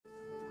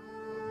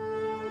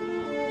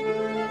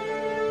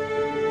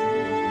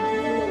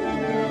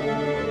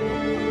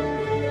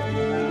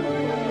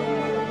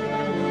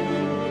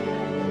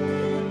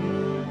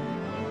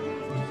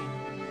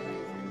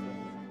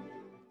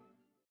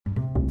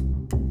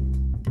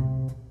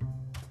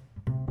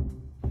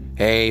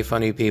Hey,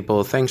 funny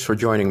people, thanks for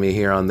joining me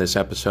here on this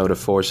episode of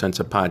 4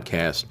 Cents a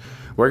Podcast.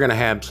 We're going to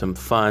have some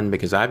fun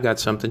because I've got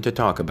something to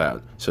talk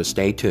about, so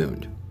stay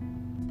tuned.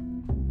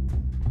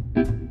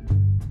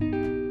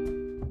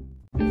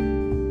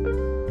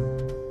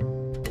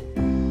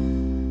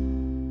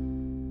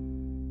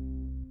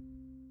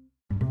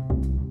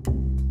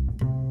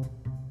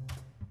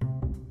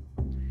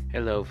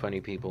 Hello,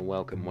 funny people.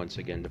 Welcome once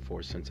again to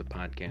 4 Cents a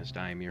Podcast.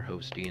 I am your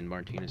host, Ian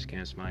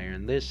Martinez-Kastmeyer,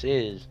 and this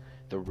is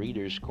the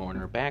Reader's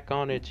Corner, back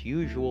on its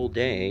usual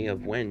day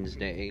of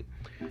Wednesday.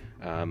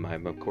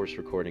 I'm, of course,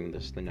 recording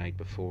this the night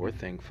before,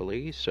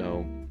 thankfully,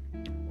 so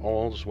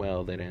all's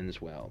well that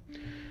ends well.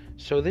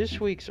 So this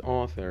week's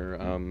author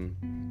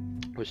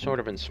was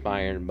sort of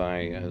inspired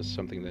by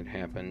something that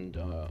happened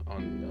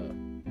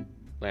on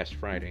last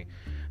Friday.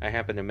 I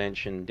happened to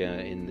mention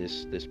in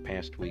this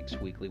past week's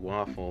Weekly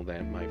Waffle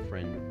that my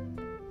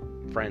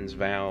friends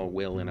Val,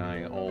 Will, and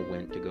I all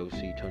went to go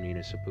see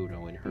Tonina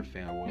Saputo in her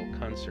farewell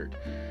concert.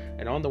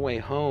 And on the way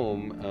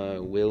home,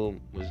 Will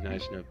was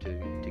nice enough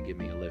to give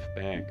me a lift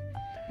back.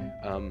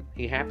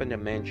 He happened to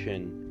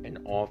mention an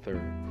author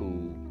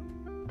who,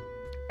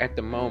 at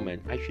the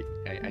moment,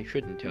 I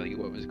shouldn't tell you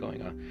what was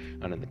going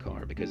on in the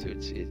car because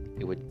it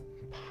would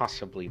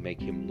possibly make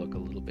him look a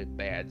little bit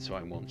bad, so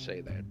I won't say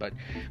that. But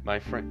my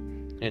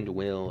friend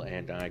Will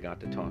and I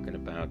got to talking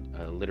about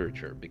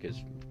literature,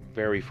 because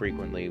very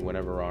frequently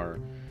whenever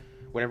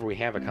we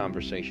have a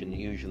conversation, it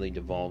usually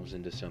devolves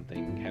into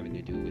something having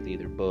to do with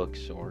either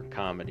books or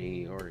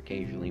comedy or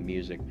occasionally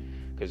music,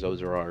 because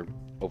those are our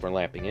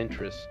overlapping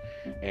interests.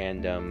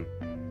 And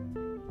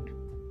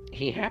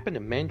he happened to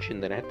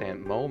mention that at that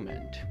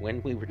moment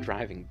when we were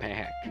driving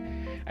back,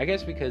 I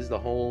guess because the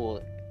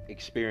whole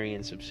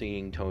experience of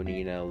seeing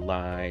Tonina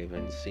live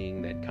and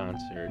seeing that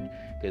concert,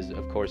 because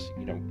of course,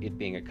 it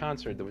being a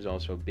concert, there was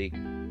also a big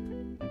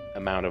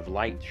amount of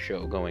light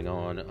show going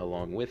on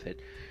along with it,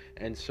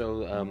 and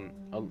so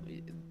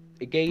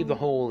it gave the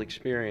whole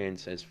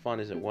experience, as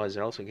fun as it was, it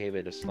also gave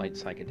it a slight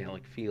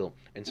psychedelic feel.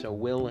 And so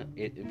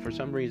for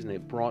some reason,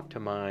 it brought to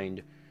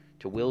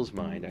Will's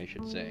mind, I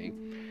should say,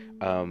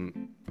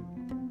 an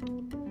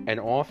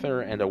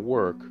author and a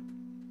work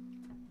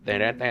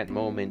that at that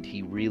moment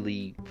he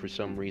really, for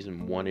some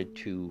reason, wanted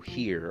to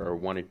hear or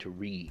wanted to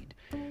read,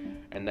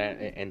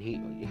 and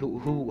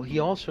he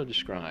also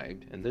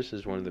described, and this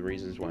is one of the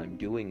reasons why I'm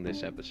doing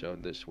this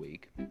episode this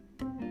week,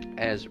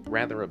 as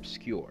rather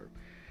obscure.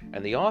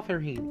 And the author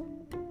he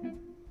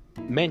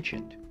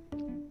mentioned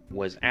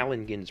was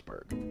Allen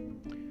Ginsberg,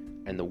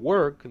 and the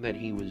work that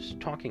he was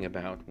talking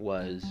about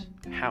was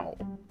Howl,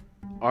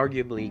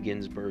 arguably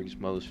Ginsberg's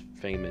most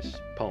famous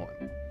poem.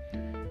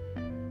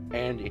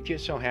 And it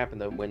just so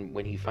happened that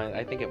when he finally,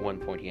 I think at one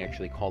point he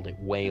actually called it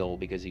Whale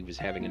because he was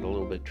having a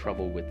little bit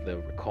trouble with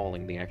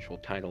recalling the actual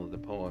title of the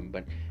poem.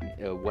 But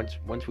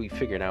once we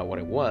figured out what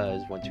it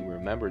was, once he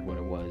remembered what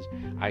it was,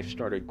 I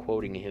started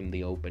quoting him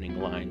the opening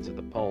lines of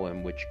the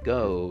poem, which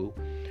go,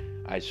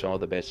 "I saw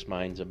the best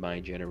minds of my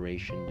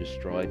generation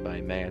destroyed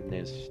by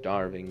madness,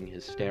 starving,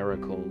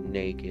 hysterical,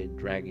 naked,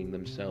 dragging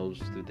themselves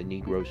through the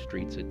Negro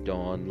streets at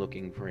dawn,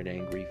 looking for an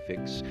angry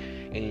fix,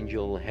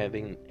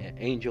 angel-headed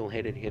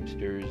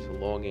hipsters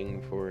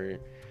longing for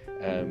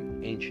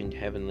ancient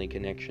heavenly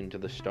connection to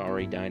the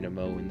starry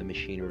dynamo in the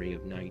machinery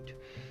of night."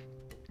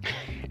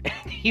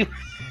 And he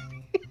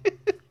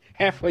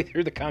halfway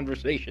through the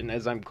conversation,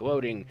 as I'm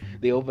quoting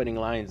the opening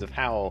lines of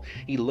Howl,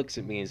 he looks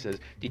at me and says,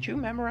 "Did you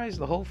memorize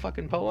the whole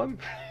fucking poem?"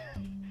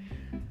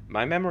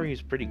 My memory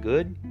is pretty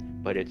good,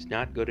 but it's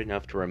not good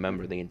enough to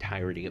remember the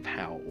entirety of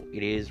Howl.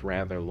 It is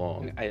rather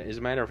long. As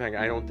a matter of fact,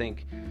 I don't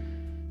think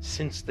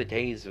since the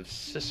days of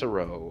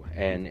Cicero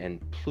and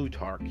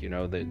Plutarch,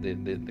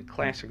 the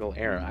classical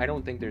era, I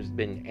don't think there's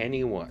been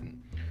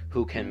anyone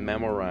who can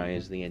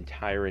memorize the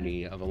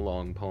entirety of a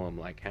long poem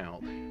like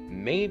Howl.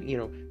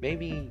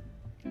 Maybe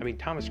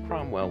Thomas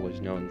Cromwell was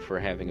known for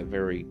having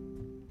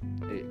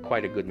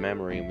quite a good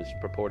memory and was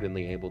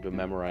purportedly able to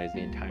memorize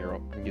the entire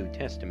New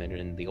Testament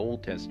and the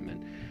Old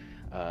Testament.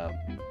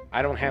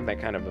 I don't have that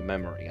kind of a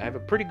memory. I have a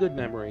pretty good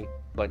memory,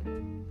 but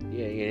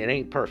it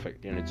ain't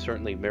perfect, and it's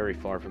certainly very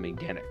far from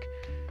Edenic.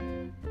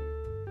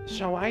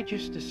 So I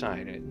just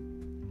decided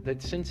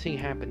that since he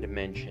happened to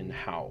mention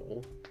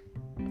Howl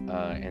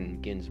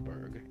and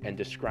Ginsberg and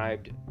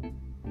described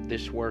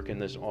this work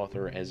and this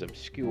author as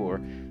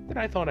obscure, that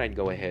I thought I'd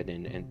go ahead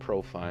and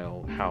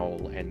profile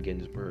Howl and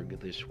Ginsberg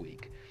this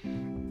week.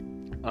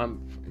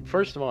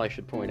 First of all, I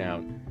should point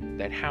out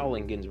that Howl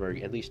and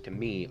Ginsberg, at least to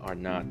me, are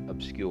not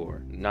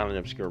obscure. Not an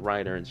obscure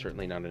writer, and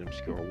certainly not an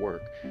obscure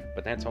work.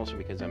 But that's also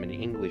because I'm an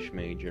English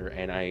major,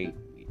 and I,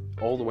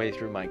 all the way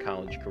through my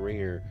college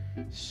career,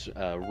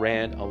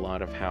 read a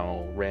lot of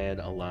Howl, read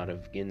a lot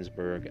of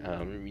Ginsberg,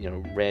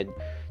 read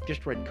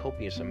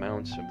copious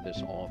amounts of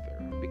this author,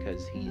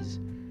 because he's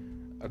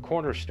a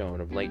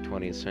cornerstone of late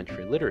 20th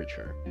century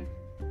literature,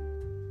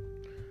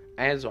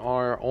 as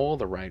are all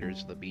the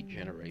writers of the Beat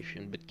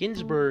generation. But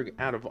Ginsberg,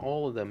 out of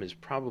all of them, is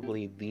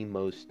probably the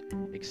most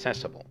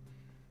accessible,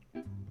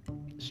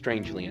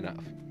 strangely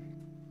enough.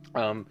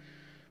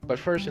 But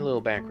first, a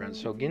little background.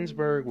 So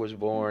Ginsberg was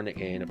born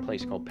in a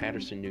place called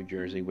Paterson, New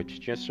Jersey, which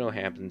just so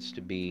happens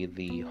to be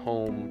the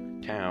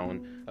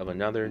hometown of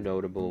another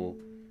notable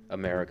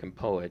American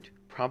poet,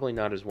 probably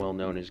not as well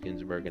known as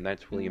Ginsberg, and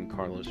that's William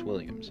Carlos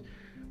Williams,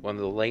 one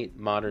of the late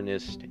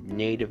modernist,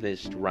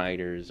 nativist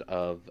writers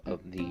of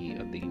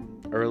the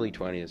early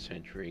 20th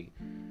century.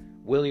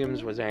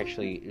 Williams was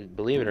actually,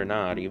 believe it or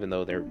not, even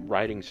though their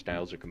writing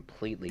styles are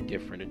completely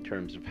different in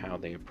terms of how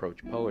they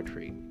approach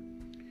poetry,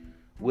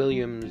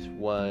 Williams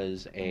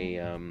was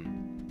a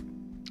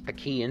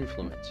key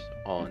influence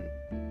on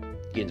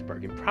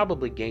Ginsberg and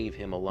probably gave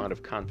him a lot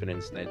of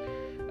confidence that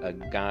a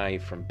guy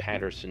from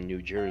Paterson,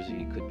 New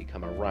Jersey could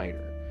become a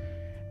writer.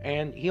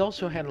 And he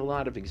also had a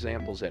lot of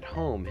examples at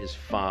home. His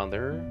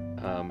father,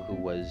 who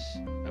was,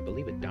 I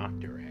believe, a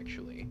doctor,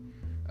 actually.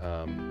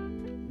 A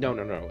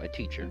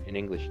teacher, an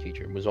English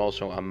teacher, was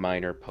also a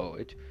minor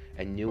poet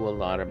and knew a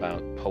lot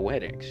about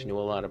poetics, knew a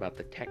lot about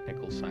the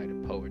technical side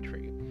of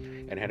poetry,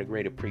 and had a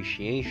great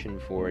appreciation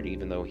for it,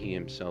 even though he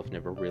himself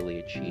never really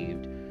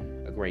achieved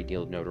a great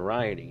deal of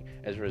notoriety.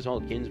 As a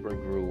result,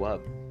 Ginsberg grew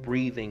up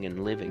breathing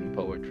and living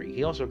poetry.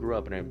 He also grew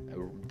up in a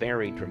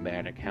very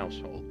dramatic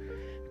household,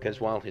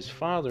 because while his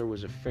father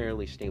was a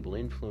fairly stable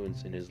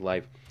influence in his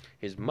life,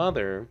 his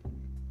mother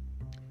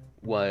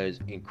was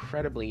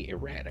incredibly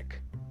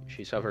erratic.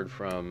 She suffered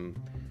from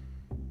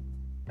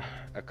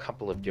a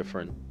couple of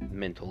different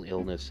mental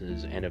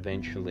illnesses and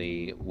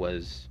eventually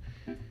was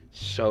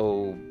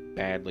so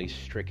badly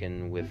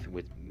stricken with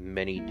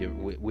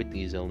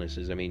these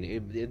illnesses. I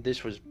mean,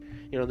 this was,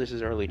 this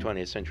is early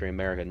 20th century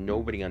America.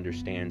 Nobody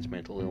understands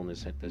mental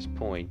illness at this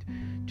point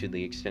to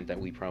the extent that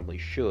we probably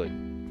should.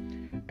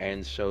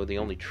 And so the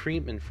only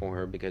treatment for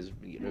her, because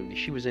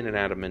she was in and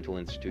out of mental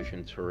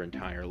institutions her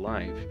entire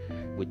life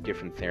with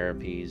different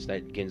therapies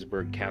that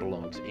Ginsberg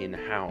catalogs in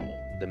Howl,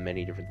 the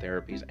many different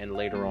therapies, and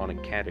later on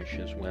in Kaddish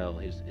as well,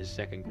 his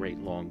second great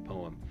long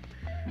poem.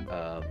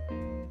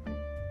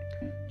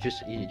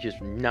 Just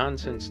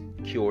nonsense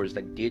cures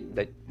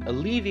that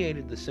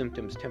alleviated the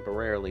symptoms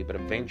temporarily, but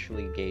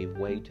eventually gave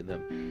way to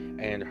them.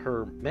 And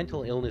her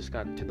mental illness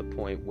got to the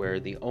point where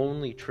the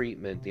only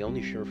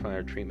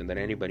surefire treatment that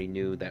anybody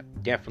knew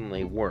that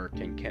definitely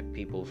worked and kept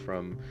people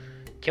from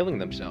killing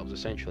themselves,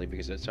 essentially,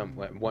 because at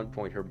one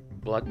point her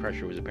blood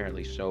pressure was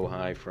apparently so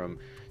high from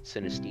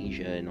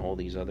synesthesia and all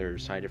these other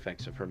side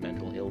effects of her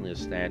mental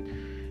illness that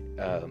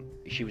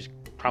she was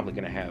probably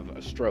going to have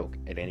a stroke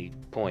at any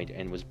point,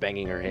 and was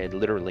banging her head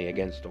literally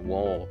against a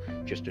wall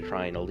just to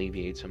try and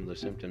alleviate some of the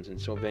symptoms.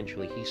 And so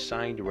eventually he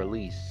signed a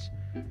release,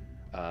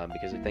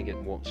 because I think at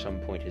some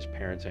point his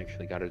parents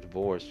actually got a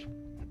divorce.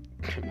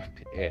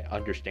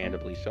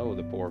 Understandably so.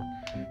 The poor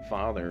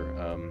father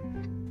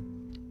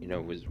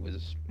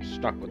was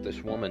stuck with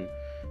this woman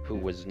who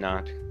was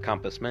not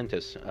compos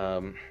mentis,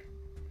 and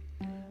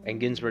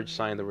Ginsberg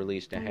signed the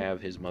release to have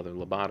his mother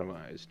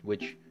lobotomized,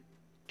 which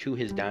to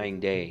his dying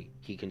day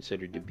he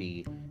considered to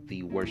be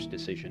the worst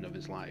decision of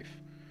his life,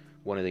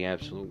 one of the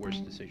absolute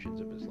worst decisions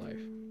of his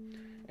life.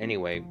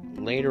 Anyway,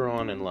 later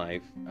on in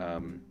life,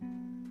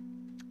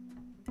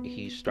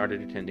 he started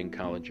attending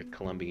college at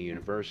Columbia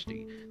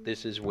University.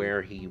 This is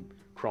where he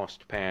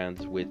crossed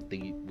paths with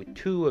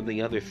two of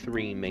the other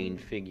three main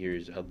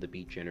figures of the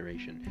Beat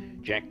generation.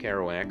 Jack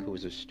Kerouac, who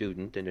was a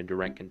student and a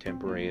direct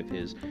contemporary of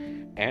his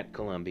at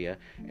Columbia,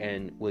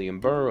 and William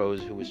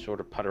Burroughs, who was sort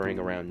of puttering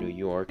around New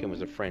York and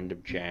was a friend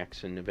of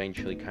Jack's and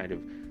eventually kind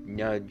of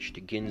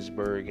nudged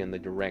Ginsberg in the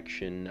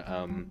direction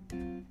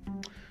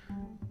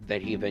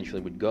that he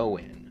eventually would go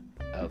in,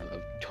 of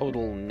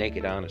total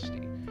naked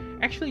honesty.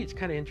 Actually, it's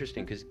kind of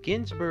interesting because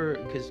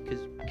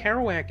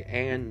Kerouac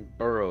and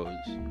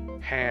Burroughs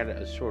had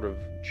a sort of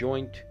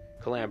joint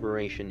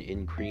collaboration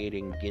in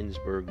creating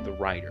Ginsberg the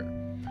writer.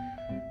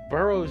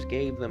 Burroughs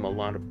gave them a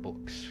lot of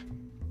books,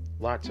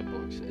 lots of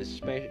books,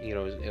 especially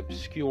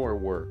obscure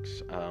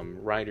works,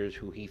 writers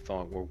who he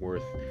thought were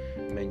worth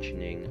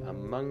mentioning.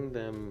 Among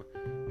them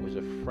was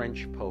a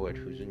French poet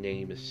whose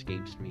name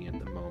escapes me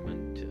at the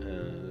moment.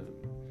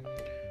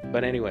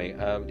 But anyway,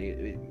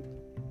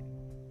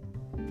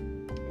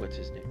 what's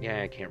his name?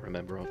 Yeah, I can't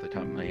remember off the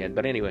top of my head.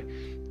 But anyway,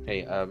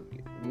 hey, a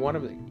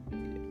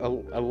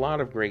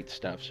lot of great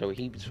stuff. So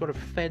he sort of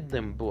fed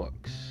them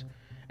books,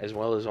 as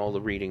well as all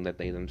the reading that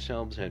they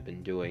themselves had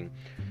been doing.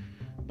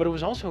 But it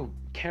was also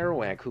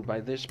Kerouac who, by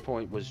this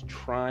point, was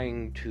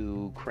trying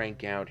to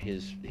crank out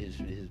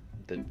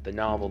the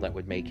novel that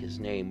would make his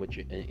name, which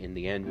in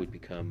the end would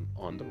become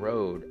On the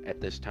Road. At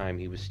this time,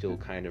 he was still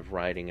kind of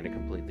writing in a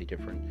completely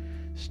different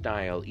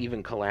style.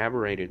 Even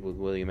collaborated with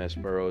William S.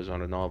 Burroughs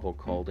on a novel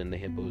called And the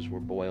Hippos Were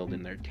Boiled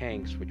in Their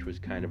Tanks, which was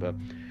kind of a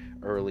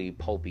early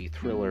pulpy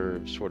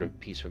thriller sort of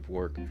piece of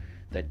work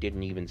that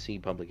didn't even see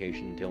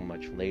publication until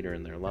much later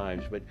in their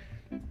lives. But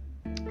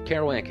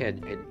Kerouac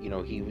had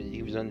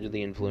he was under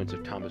the influence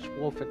of Thomas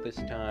Wolfe at this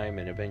time,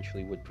 and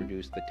eventually would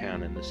produce The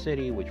Town and the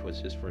City, which was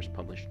his first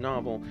published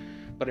novel,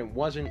 but it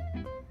wasn't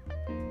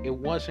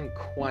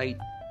quite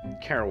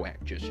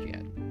Kerouac just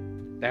yet.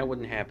 That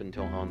wouldn't happen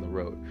until On the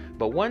Road.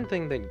 But one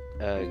thing that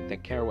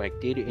Kerouac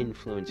did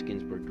influence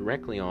Ginsberg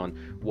directly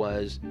on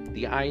was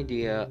the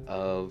idea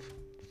of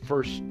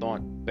first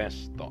thought,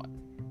 best thought.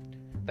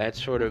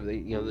 That's sort of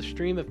the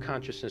stream of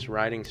consciousness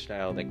writing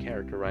style that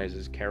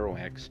characterizes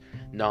Kerouac's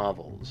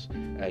novels.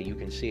 You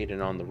can see it in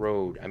On the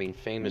Road. I mean,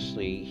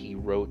 famously, he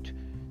wrote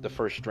the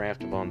first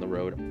draft of On the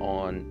Road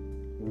on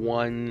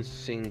one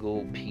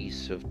single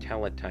piece of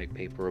teletype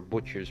paper, a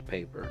butcher's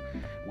paper,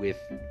 with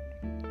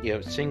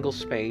single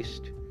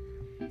spaced,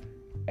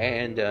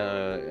 and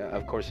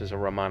of course there's a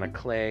roman à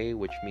clef,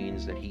 which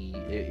means that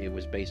it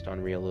was based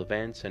on real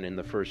events, and in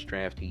the first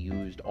draft he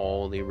used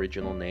all the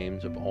original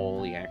names of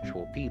all the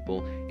actual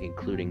people,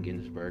 including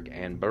Ginsberg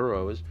and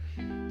Burroughs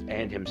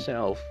and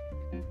himself.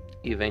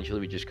 He eventually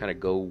would just kind of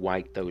go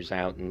white those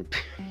out and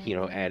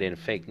add in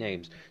fake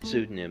names,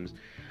 pseudonyms,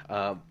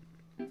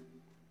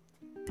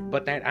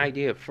 but that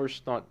idea of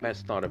first thought,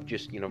 best thought, of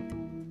just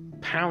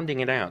pounding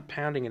it out,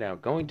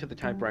 going to the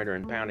typewriter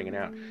and pounding it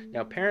out.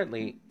 Now,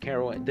 apparently,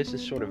 Kerouac, this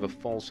is sort of a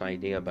false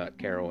idea about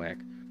Kerouac,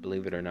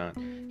 believe it or not.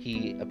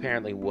 He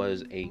apparently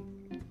was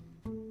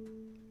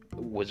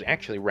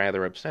actually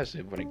rather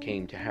obsessive when it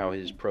came to how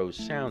his prose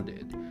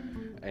sounded,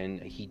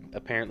 and he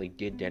apparently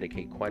did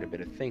dedicate quite a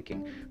bit of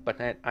thinking. But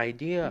that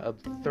idea of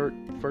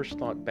first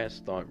thought,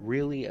 best thought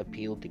really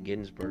appealed to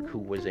Ginsberg, who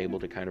was able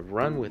to kind of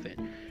run with it.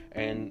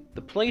 And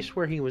the place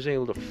where he was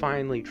able to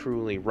finally,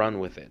 truly run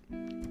with it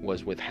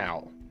was with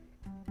Howl.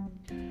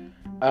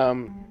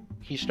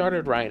 He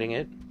started writing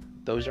it.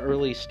 Those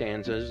early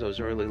stanzas, those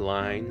early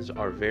lines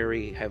are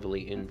very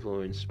heavily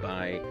influenced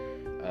by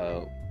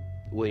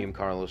William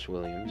Carlos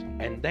Williams.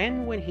 And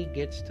then when he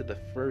gets to the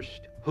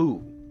first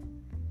who,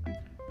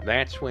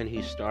 that's when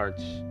he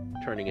starts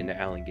turning into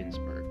Allen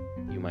Ginsberg,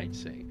 you might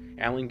say.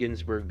 Allen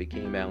Ginsberg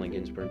became Allen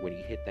Ginsberg when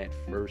he hit that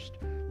first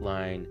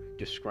line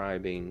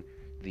describing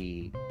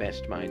the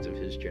best minds of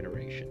his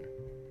generation.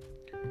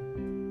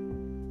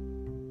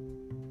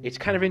 It's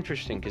kind of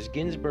interesting because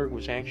Ginsberg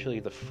was actually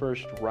the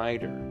first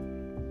writer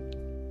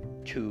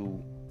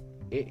to,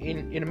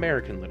 in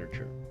American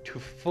literature, to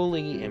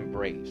fully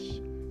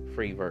embrace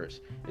free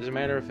verse. As a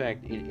matter of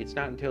fact, it's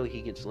not until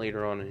he gets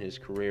later on in his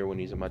career, when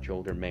he's a much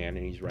older man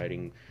and he's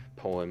writing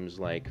poems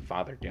like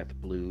Father Death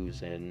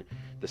Blues and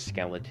The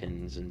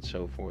Skeletons and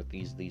so forth,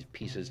 these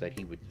pieces that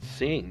he would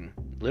sing,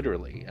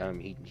 literally.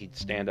 He'd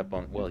stand up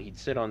he'd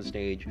sit on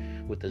stage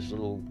with this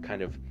little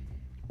kind of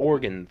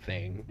organ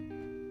thing,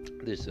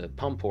 this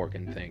pump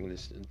organ thing,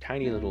 this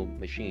tiny little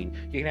machine.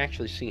 You can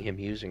actually see him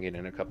using it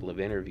in a couple of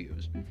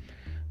interviews,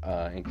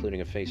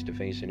 including a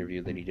face-to-face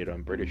interview that he did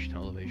on British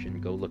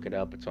television. Go look it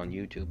up. It's on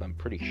YouTube, I'm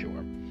pretty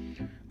sure.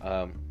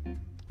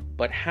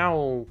 But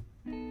Howl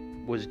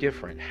was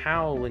different.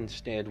 Howl,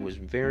 instead, was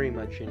very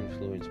much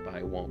influenced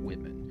by Walt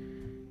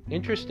Whitman.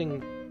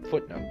 Interesting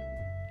footnote.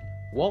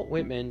 Walt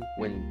Whitman,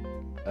 when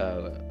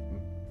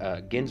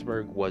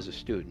Ginsberg was a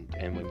student,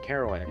 and when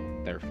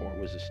Kerouac, therefore,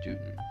 was a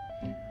student,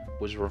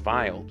 was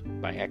reviled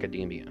by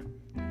academia.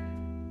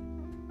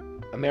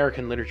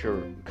 American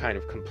literature kind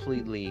of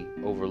completely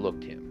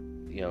overlooked him.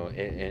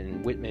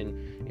 And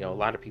Whitman, a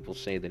lot of people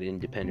say that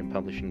independent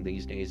publishing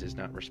these days is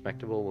not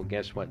respectable. Well,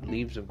 guess what?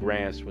 Leaves of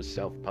Grass was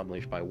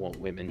self-published by Walt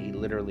Whitman. He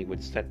literally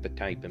would set the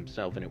type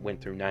himself, and it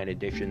went through 9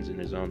 editions in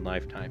his own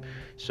lifetime.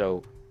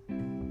 So,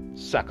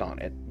 suck on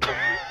it.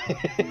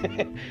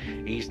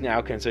 He's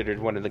now considered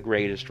one of the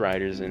greatest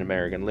writers in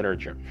American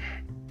literature.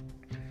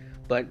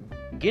 But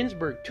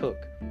Ginsberg took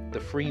the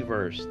free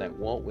verse that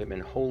Walt Whitman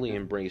wholly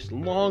embraced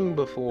long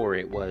before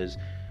it was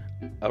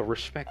a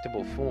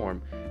respectable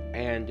form,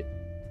 and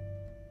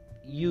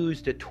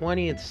used a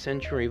 20th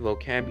century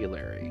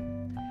vocabulary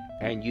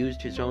and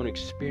used his own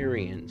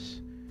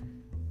experience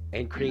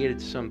and created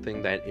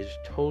something that is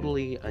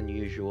totally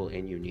unusual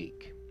and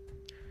unique.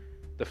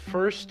 The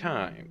first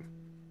time,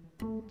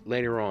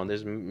 later on,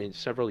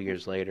 several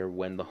years later,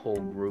 when the whole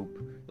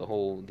group,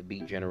 the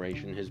Beat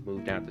generation, has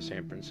moved out to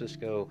San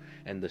Francisco,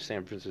 and the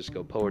San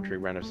Francisco poetry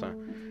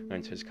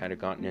renaissance has kind of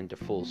gotten into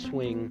full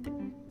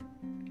swing,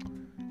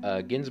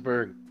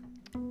 Ginsberg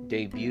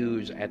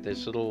debuts at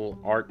this little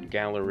art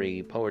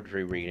gallery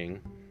poetry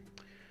reading.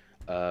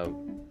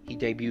 He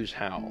debuts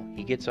Howl.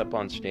 He gets up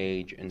on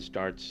stage and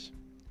starts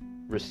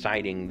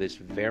reciting this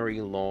very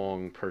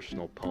long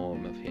personal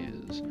poem of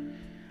his.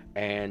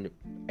 And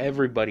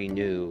everybody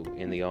knew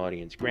in the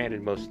audience,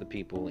 granted most of the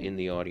people in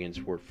the audience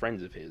were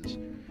friends of his,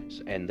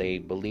 and they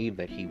believed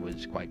that he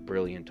was quite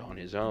brilliant on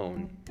his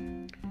own,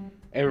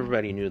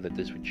 everybody knew that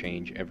this would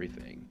change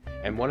everything.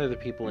 And one of the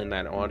people in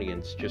that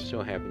audience just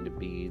so happened to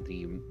be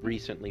the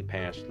recently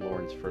passed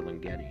Lawrence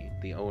Ferlinghetti,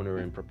 the owner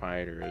and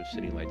proprietor of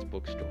City Lights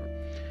Bookstore.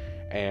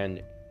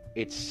 And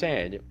it's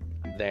said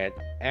that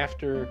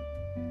after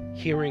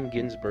hearing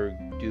Ginsberg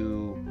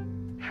do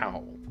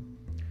Howl,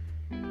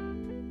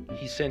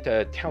 he sent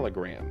a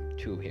telegram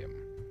to him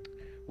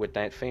with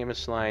that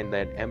famous line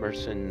that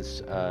Emerson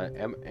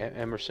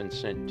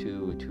sent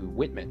to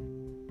Whitman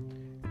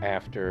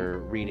after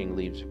reading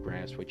Leaves of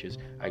Grass, which is,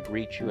 "I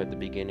greet you at the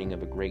beginning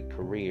of a great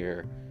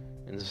career,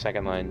 And the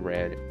second line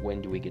read,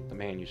 "When do we get the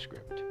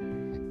manuscript?"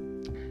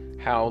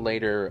 Howl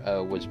later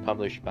was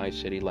published by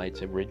City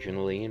Lights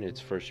originally in its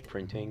first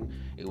printing.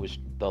 It was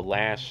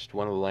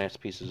one of the last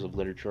pieces of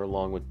literature,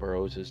 along with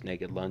Burroughs'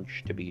 Naked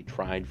Lunch, to be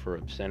tried for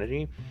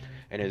obscenity.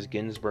 And as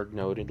Ginsberg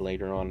noted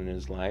later on in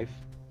his life,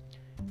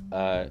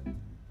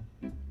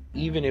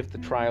 even if the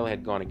trial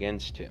had gone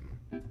against him,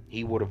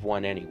 he would have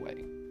won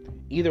anyway.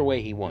 Either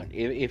way, he won.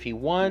 If he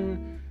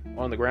won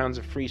on the grounds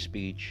of free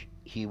speech,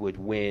 he would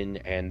win,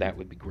 and that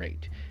would be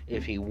great.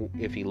 If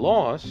he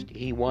lost,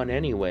 he won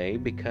anyway,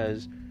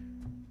 because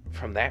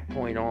from that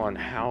point on,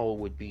 Howl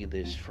would be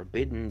this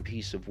forbidden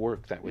piece of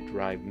work that would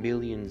drive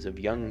millions of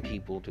young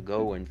people to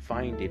go and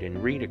find it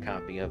and read a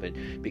copy of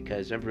it,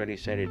 because everybody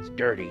said it's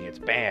dirty, it's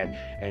bad,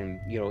 and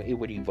it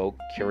would evoke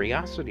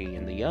curiosity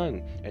in the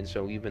young. And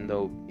so even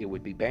though it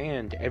would be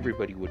banned,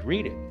 everybody would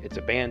read it. It's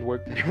a banned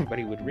work that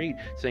everybody would read.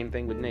 Same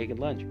thing with Naked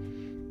Lunch.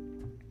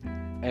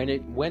 And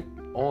it went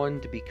on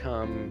to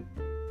become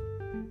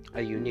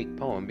a unique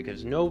poem,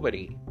 because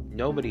nobody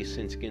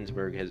since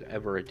Ginsberg has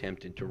ever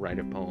attempted to write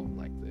a poem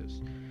like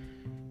this,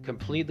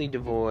 completely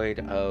devoid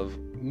of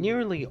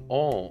nearly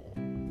all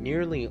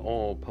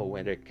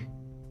poetic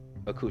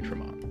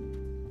accoutrement.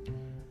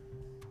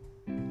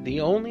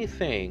 The only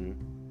thing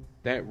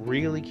that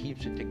really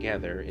keeps it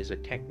together is a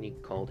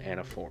technique called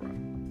anaphora.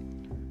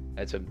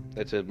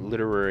 That's a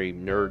literary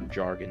nerd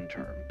jargon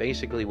term.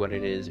 Basically what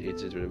it is,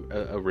 it's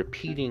a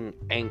repeating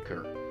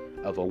anchor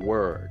of a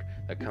word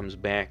that comes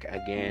back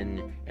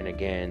again and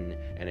again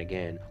and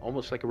again,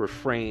 almost like a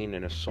refrain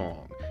in a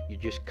song. You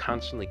just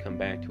constantly come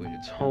back to it.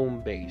 It's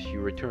home base.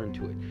 You return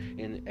to it.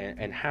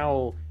 And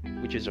Howl,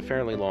 which is a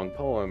fairly long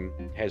poem,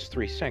 has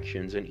 3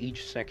 sections, and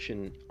each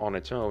section on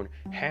its own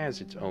has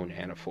its own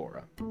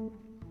anaphora.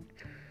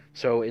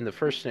 So in the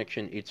first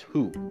section, it's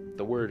who.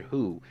 The word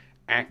who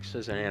acts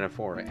as an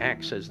anaphora,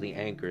 acts as the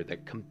anchor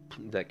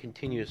that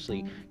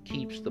continuously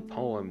keeps the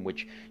poem,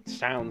 which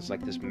sounds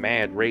like this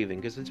mad raving,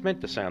 because it's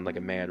meant to sound like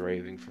a mad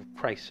raving. For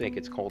Christ's sake,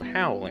 it's called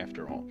Howl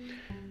after all.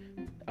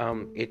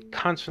 It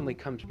constantly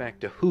comes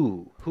back to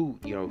who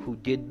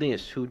did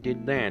this, who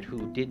did that,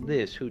 who did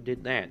this, who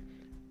did that,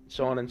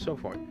 so on and so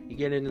forth. You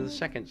get into the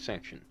second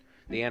section.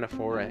 The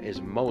anaphora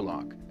is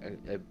Moloch,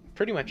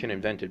 pretty much an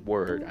invented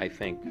word, I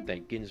think,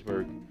 that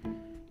Ginsberg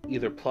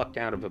either plucked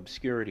out of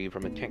obscurity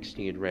from a text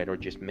he had read or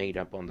just made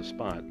up on the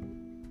spot.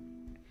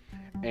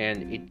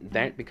 And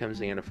that becomes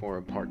the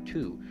anaphora part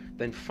 2.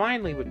 Then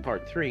finally with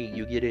part 3,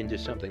 you get into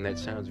something that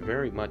sounds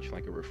very much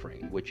like a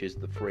refrain, which is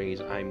the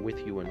phrase, "I'm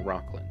with you in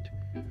Rockland."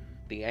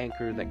 The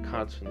anchor that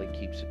constantly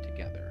keeps it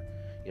together.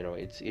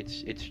 It's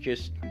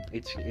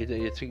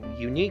a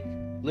unique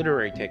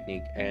literary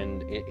technique,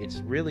 and it's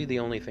really the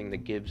only thing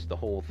that gives the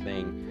whole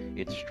thing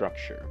its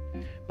structure.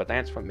 But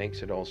that's what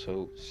makes it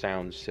also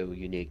sound so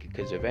unique,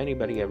 because if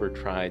anybody ever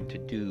tried to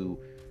do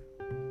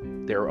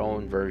their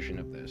own version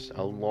of this,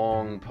 a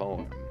long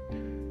poem,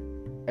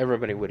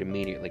 everybody would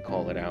immediately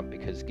call it out,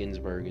 because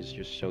Ginsberg is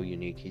just so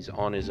unique. He's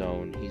on his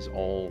own. He's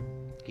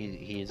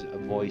a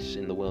voice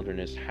in the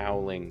wilderness,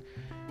 howling,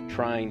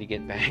 trying to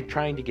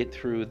get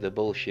through the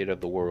bullshit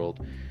of the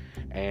world.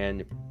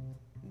 And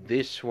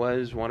this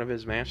was one of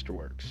his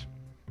masterworks,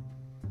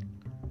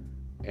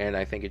 and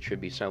I think it should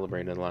be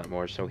celebrated a lot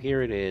more. So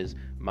here it is,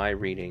 my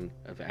reading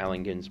of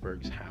Allen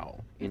Ginsberg's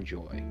Howl.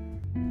 Enjoy.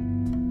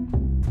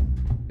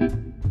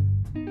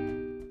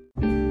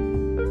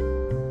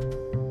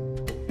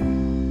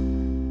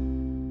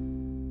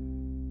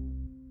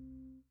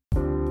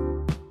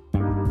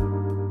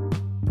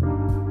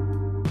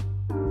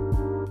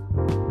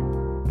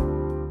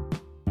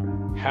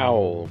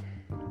 Howl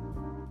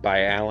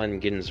by Allen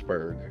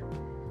Ginsberg.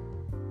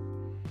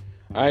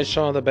 I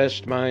saw the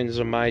best minds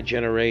of my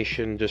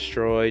generation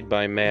destroyed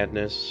by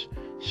madness,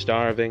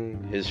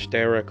 starving,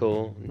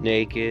 hysterical,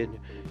 naked,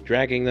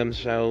 dragging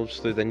themselves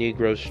through the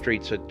Negro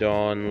streets at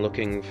dawn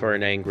looking for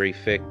an angry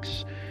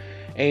fix,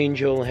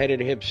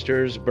 angel-headed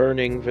hipsters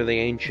burning for the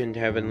ancient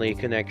heavenly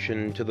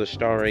connection to the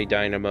starry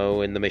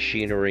dynamo in the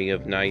machinery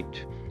of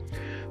night,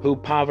 who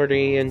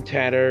poverty and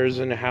tatters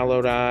and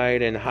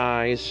hallowed-eyed and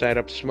high sat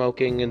up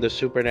smoking in the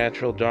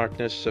supernatural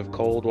darkness of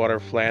cold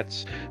water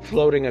flats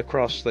floating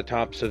across the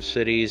tops of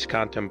cities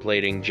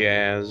contemplating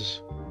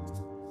jazz,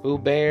 who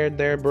bared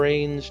their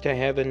brains to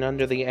heaven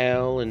under the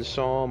L and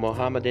saw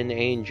Mohammedan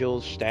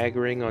angels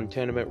staggering on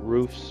tenement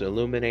roofs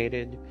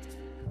illuminated,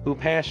 who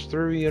passed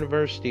through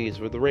universities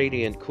with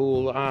radiant,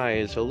 cool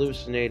eyes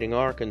hallucinating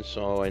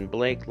Arkansas and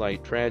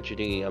Blake-like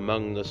tragedy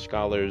among the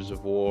scholars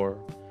of war,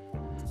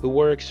 who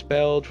were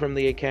expelled from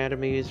the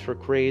academies for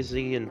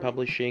crazy and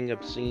publishing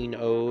obscene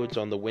odes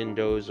on the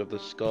windows of the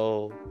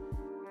skull,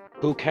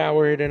 who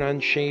cowered in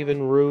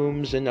unshaven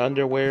rooms in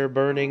underwear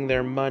burning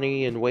their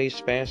money in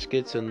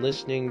wastebaskets and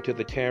listening to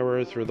the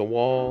terror through the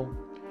wall,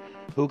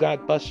 who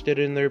got busted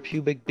in their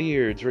pubic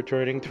beards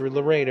returning through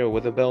Laredo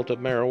with a belt of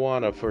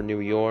marijuana for New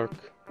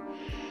York,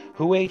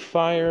 who ate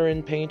fire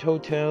in paint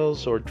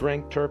hotels or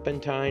drank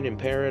turpentine in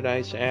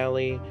Paradise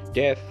Alley,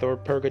 death or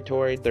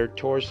purgatoried their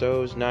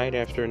torsos night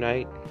after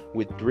night,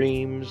 with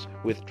dreams,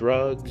 with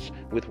drugs,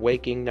 with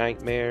waking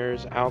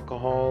nightmares,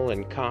 alcohol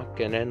and cock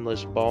and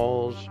endless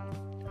balls.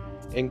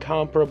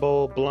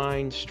 Incomparable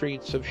blind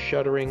streets of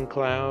shuddering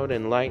cloud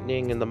and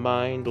lightning in the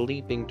mind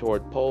leaping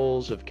toward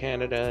poles of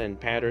Canada and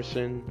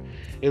Patterson,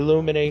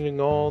 illuminating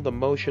all the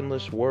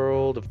motionless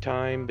world of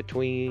time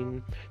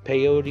between,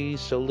 peyote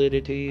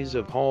solidities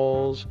of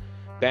halls,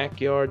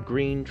 backyard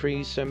green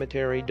tree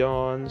cemetery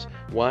dawns,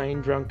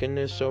 wine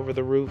drunkenness over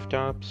the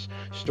rooftops,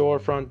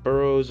 storefront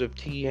burrows of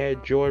tea-head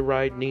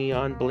joyride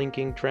neon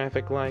blinking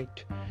traffic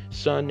light,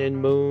 sun and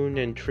moon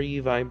and tree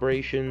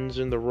vibrations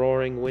in the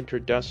roaring winter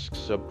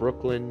dusks of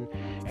Brooklyn,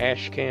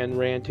 ashcan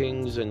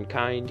rantings and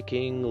kind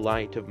king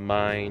light of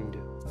mind,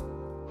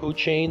 who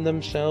chained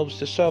themselves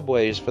to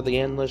subways for the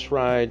endless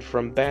ride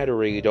from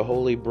Battery to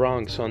Holy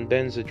Bronx on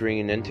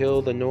Benzedrine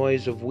until the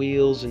noise of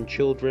wheels and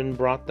children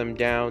brought them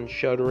down,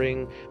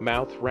 shuddering,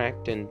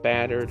 mouth-racked and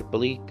battered,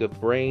 bleak of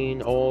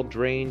brain, all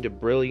drained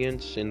of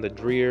brilliance in the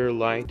drear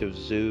light of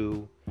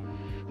zoo,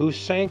 who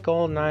sank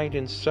all night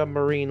in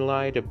submarine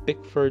light of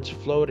Bickford's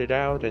floated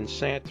out and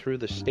sat through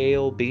the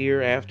stale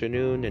beer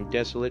afternoon in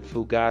desolate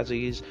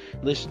Fugazis,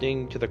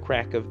 listening to the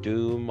crack of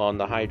doom on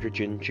the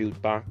hydrogen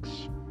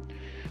jukebox,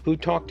 who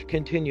talked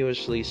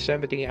continuously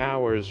 70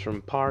 hours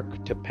from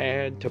park to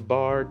pad to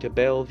bar to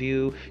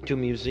Bellevue to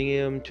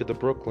museum to the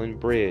Brooklyn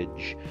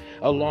Bridge,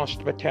 a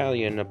lost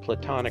battalion of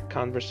platonic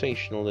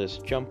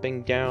conversationalists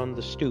jumping down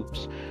the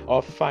stoops,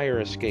 off fire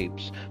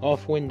escapes,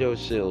 off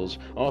windowsills,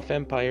 off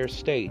Empire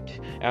State,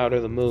 out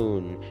of the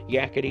moon,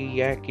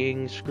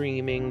 yakety-yakking,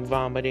 screaming,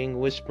 vomiting,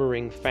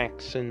 whispering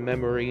facts and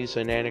memories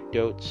and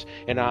anecdotes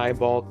and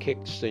eyeball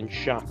kicks and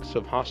shocks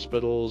of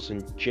hospitals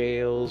and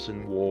jails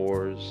and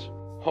wars.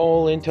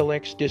 Whole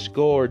intellects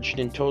disgorged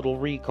in total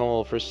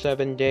recall for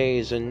 7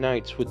 days and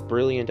nights with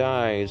brilliant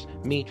eyes,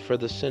 meet for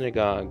the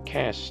synagogue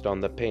cast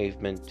on the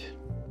pavement,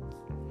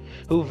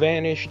 who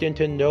vanished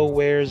into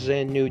nowhere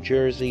Zen, New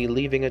Jersey,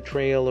 leaving a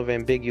trail of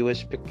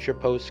ambiguous picture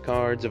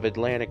postcards of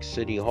Atlantic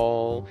City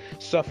Hall,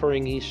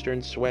 suffering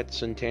eastern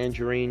sweats and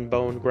tangerine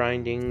bone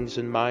grindings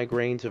and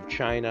migraines of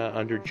China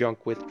under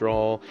junk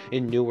withdrawal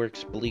in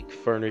Newark's bleak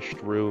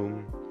furnished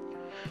room,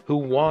 who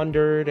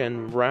wandered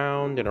and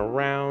round and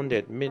around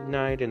at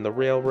midnight in the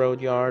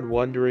railroad yard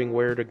wondering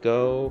where to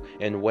go,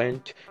 and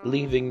went,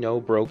 leaving no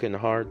broken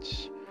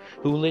hearts,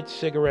 who lit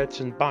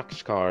cigarettes in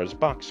boxcars,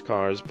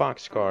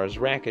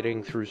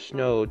 racketing through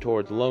snow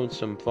toward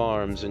lonesome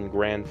farms in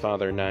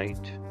grandfather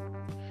night,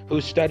 who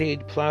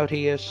studied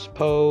Plautius,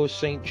 Poe,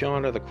 St.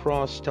 John of the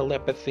Cross,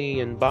 telepathy,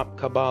 and Bop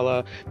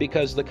Kabbalah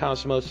because the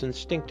cosmos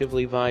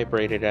instinctively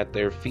vibrated at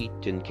their feet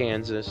in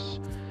Kansas,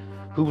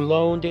 who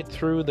loaned it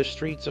through the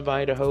streets of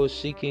Idaho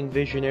seeking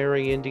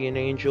visionary Indian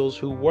angels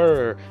who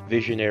were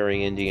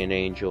visionary Indian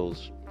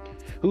angels,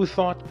 who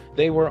thought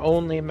they were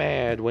only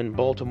mad when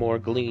Baltimore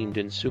gleamed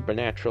in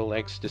supernatural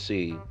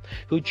ecstasy,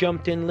 who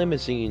jumped in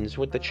limousines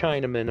with the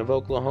Chinamen of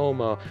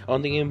Oklahoma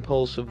on the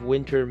impulse of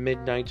winter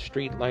midnight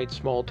streetlight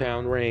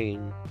small-town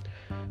rain,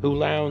 who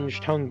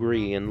lounged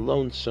hungry and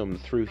lonesome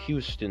through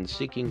Houston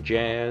seeking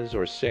jazz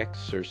or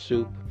sex or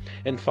soup,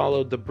 and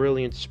followed the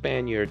brilliant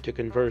Spaniard to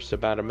converse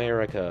about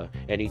America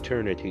and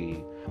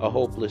eternity, a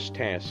hopeless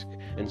task,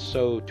 and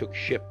so took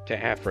ship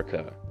to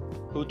Africa,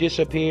 who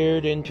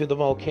disappeared into the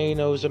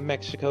volcanoes of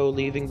Mexico,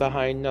 leaving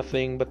behind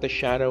nothing but the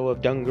shadow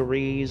of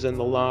dungarees and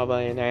the lava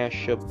and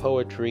ash of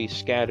poetry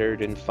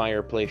scattered in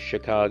fireplace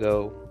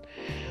Chicago,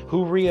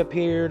 who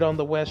reappeared on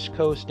the West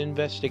Coast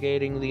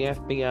investigating the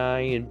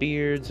FBI in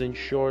beards and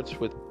shorts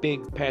with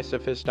big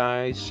pacifist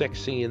eyes,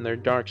 sexy in their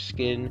dark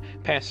skin,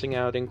 passing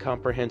out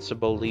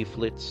incomprehensible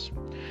leaflets,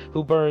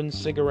 who burned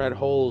cigarette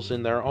holes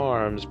in their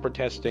arms,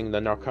 protesting the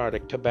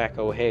narcotic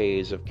tobacco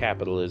haze of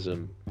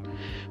capitalism,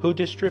 who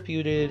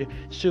distributed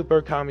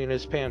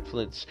super-communist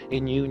pamphlets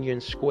in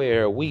Union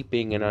Square,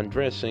 weeping and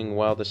undressing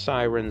while the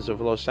sirens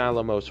of Los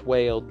Alamos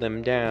wailed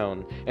them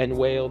down, and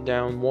wailed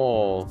down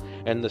Wall,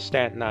 and the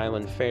Staten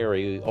Island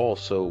ferry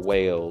also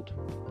wailed,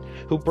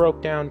 who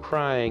broke down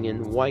crying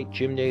in white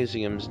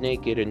gymnasiums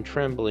naked and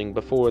trembling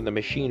before the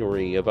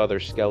machinery of other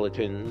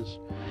skeletons,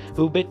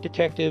 who bit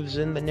detectives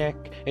in the neck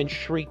and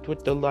shrieked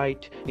with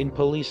delight in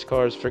police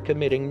cars for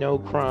committing no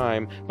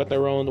crime but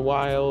their own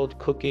wild,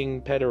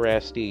 cooking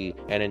pederasty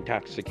and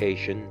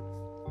intoxication,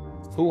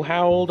 who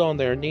howled on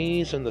their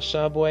knees in the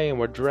subway and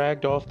were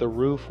dragged off the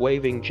roof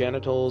waving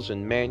genitals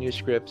and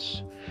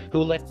manuscripts,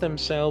 who let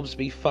themselves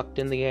be fucked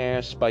in the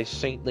ass by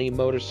saintly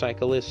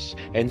motorcyclists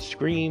and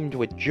screamed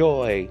with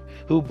joy,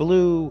 who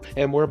blew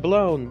and were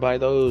blown by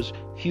those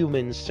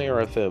human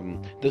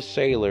seraphim, the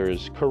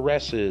sailors,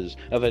 caresses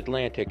of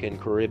Atlantic and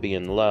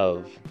Caribbean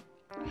love,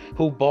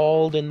 who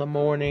bawled in the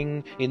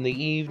morning, in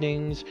the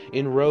evenings,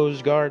 in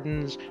rose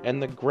gardens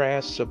and the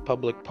grass of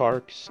public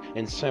parks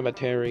and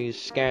cemeteries,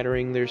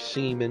 scattering their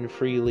semen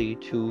freely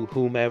to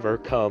whomever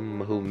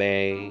come who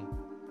may,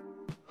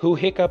 who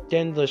hiccuped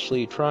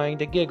endlessly trying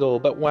to giggle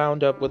but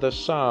wound up with a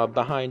sob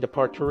behind a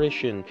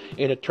parturition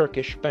in a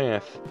Turkish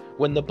bath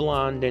when the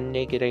blonde and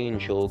naked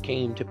angel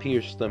came to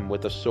pierce them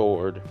with a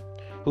sword,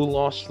 who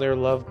lost their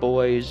love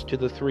boys to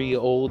the three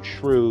old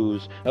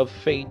shrews of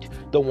fate,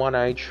 the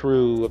one-eyed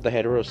shrew of the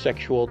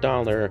heterosexual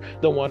dollar,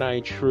 the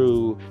one-eyed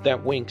shrew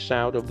that winks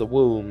out of the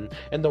womb,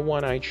 and the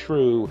one-eyed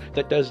shrew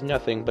that does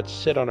nothing but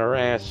sit on her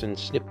ass and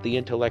snip the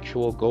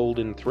intellectual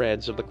golden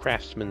threads of the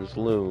craftsman's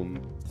loom,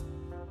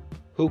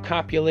 who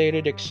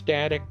copulated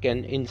ecstatic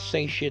and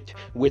insatiate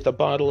with a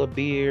bottle of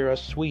beer, a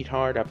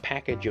sweetheart, a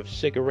package of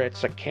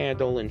cigarettes, a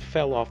candle, and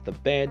fell off the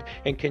bed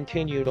and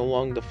continued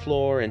along the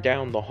floor and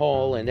down the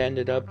hall and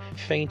ended up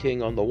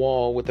fainting on the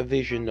wall with a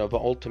vision of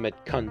ultimate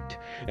cunt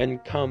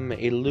and come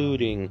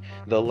eluding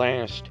the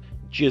last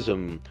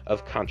jism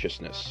of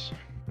consciousness,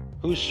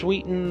 who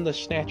sweetened the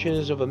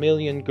snatches of a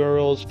million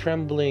girls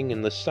trembling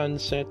in the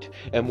sunset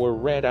and were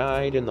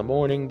red-eyed in the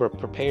morning but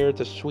prepared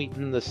to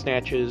sweeten the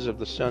snatches of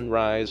the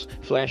sunrise,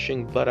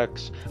 flashing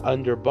buttocks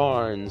under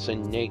barns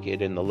and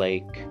naked in the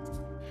lake,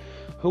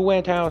 who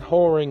went out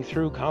whoring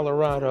through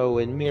Colorado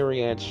in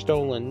myriad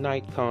stolen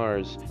night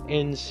cars.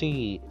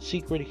 N.C.,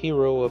 secret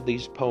hero of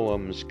these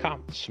poems,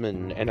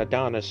 Cotsman and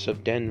Adonis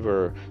of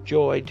Denver,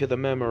 joy to the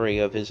memory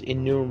of his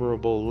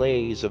innumerable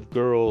lays of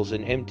girls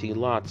in empty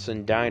lots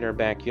and diner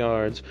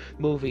backyards,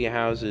 movie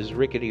houses,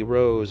 rickety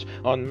rows,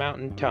 on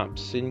mountain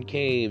tops, in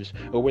caves,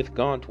 or with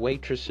gaunt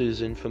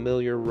waitresses in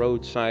familiar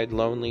roadside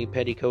lonely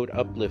petticoat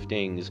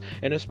upliftings,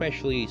 and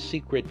especially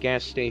secret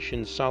gas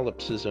station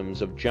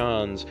solipsisms of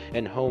John's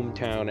and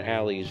hometown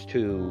alleys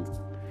too,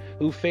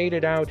 who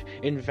faded out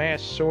in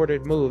vast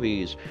sordid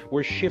movies,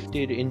 were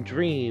shifted in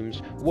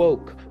dreams,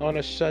 woke on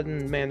a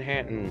sudden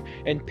Manhattan,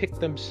 and picked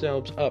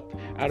themselves up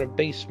out of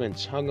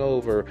basements hung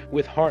over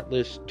with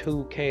heartless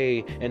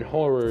 2K and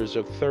horrors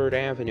of Third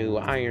Avenue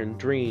iron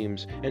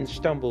dreams, and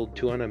stumbled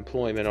to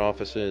unemployment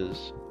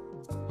offices,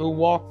 who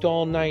walked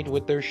all night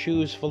with their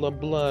shoes full of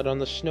blood on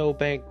the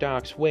snowbank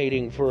docks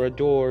waiting for a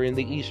door in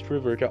the East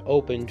River to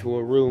open to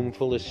a room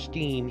full of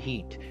steam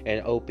heat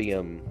and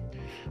opium,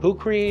 who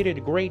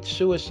created great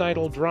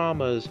suicidal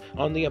dramas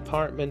on the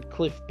apartment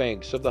cliff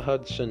banks of the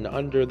Hudson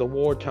under the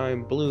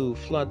wartime blue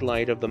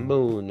floodlight of the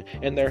moon,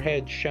 and their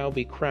heads shall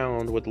be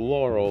crowned with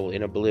laurel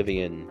in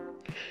oblivion,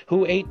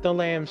 who ate the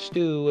lamb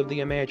stew of the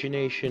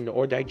imagination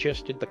or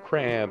digested the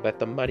crab at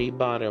the muddy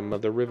bottom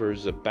of the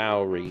rivers of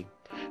Bowery,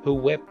 who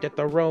wept at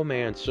the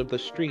romance of the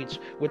streets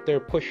with their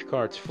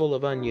pushcarts full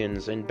of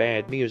onions and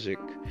bad music,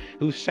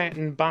 who sat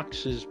in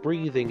boxes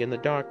breathing in the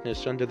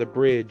darkness under the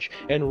bridge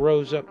and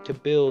rose up to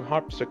build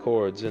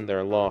harpsichords in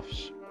their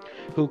lofts,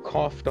 who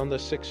coughed on the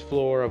 6th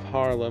floor of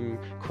Harlem,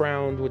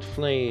 crowned with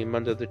flame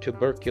under the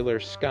tubercular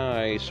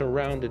sky,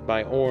 surrounded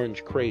by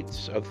orange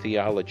crates of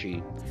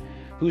theology,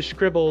 who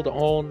scribbled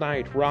all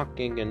night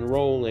rocking and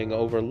rolling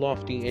over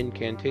lofty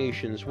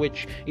incantations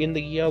which, in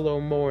the yellow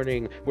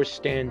morning, were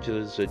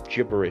stanzas of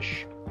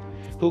gibberish,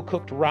 who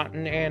cooked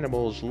rotten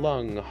animals,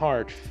 lung,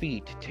 heart,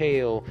 feet,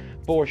 tail,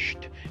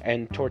 borscht,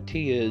 and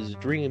tortillas,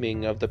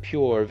 dreaming of the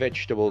pure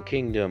vegetable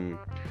kingdom,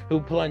 who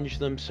plunged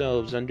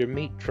themselves under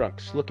meat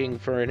trucks looking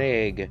for an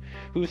egg,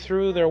 who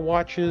threw their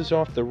watches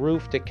off the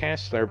roof to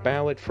cast their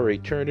ballot for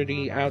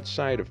eternity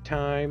outside of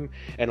time,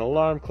 and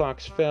alarm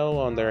clocks fell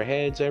on their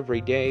heads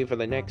every day for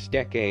the next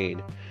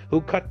decade,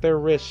 who cut their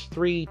wrists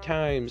 3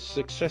 times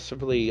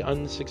successively,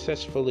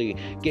 unsuccessfully,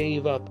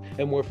 gave up,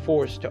 and were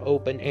forced to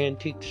open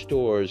antique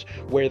stores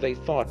where they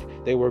thought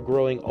they were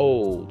growing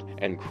old,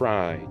 and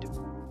cried,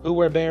 who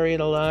were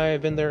buried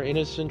alive in their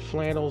innocent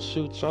flannel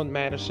suits on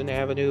Madison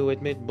Avenue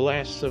amid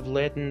blasts of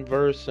leaden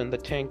verse and the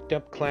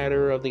tanked-up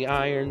clatter of the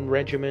iron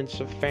regiments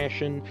of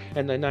fashion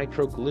and the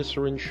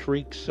nitroglycerin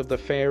shrieks of the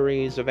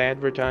fairies of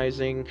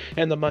advertising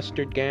and the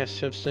mustard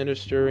gas of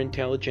sinister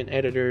intelligent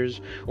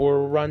editors,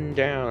 or run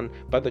down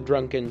by the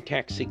drunken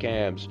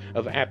taxicabs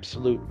of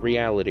absolute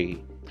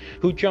reality,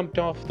 who jumped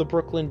off the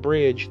Brooklyn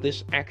Bridge,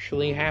 this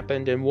actually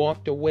happened, and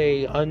walked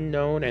away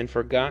unknown and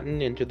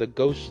forgotten into the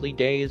ghostly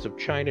days of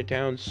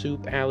Chinatown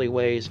soup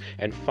alleyways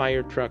and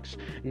fire trucks,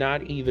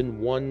 not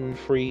even one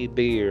free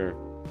beer,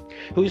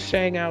 who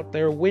sang out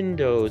their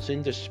windows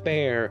in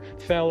despair,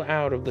 fell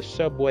out of the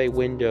subway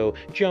window,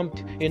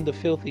 jumped in the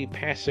filthy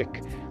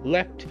Passaic,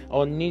 leapt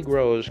on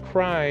Negroes,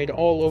 cried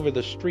all over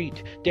the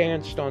street,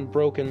 danced on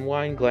broken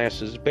wine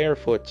glasses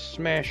barefoot,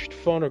 smashed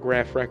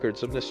phonograph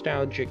records of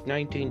nostalgic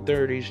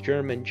 1930s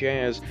German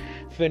jazz,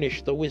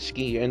 finished the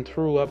whiskey and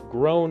threw up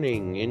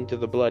groaning into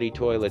the bloody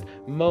toilet,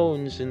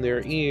 moans in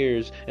their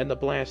ears and the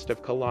blast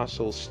of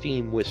colossal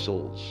steam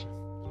whistles,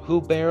 who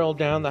barreled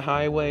down the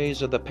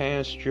highways of the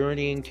past,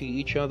 journeying to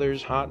each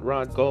other's hot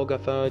rod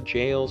Golgotha,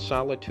 jail,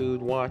 solitude,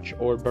 watch,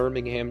 or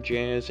Birmingham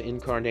jazz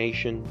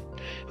incarnation,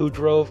 who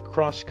drove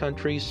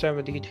cross-country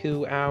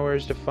 72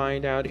 hours to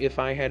find out if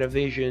I had a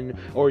vision,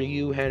 or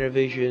you had a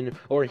vision,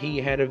 or he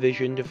had a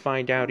vision to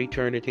find out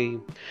eternity,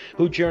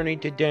 who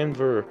journeyed to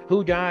Denver,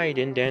 who died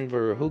in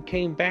Denver, who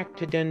came back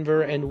to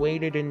Denver and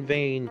waited in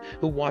vain,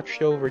 who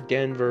watched over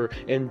Denver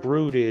and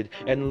brooded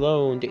and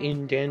loaned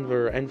in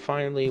Denver, and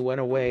finally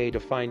went away to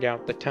find find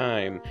out the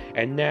time,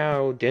 and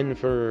now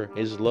Denver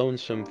is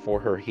lonesome for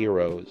her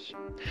heroes,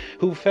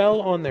 who fell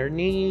on their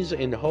knees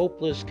in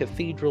hopeless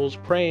cathedrals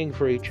praying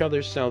for each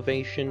other's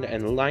salvation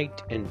and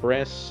light and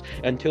breasts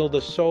until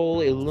the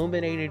soul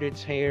illuminated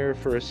its hair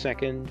for a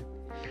second,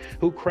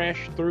 who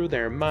crashed through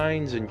their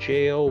minds in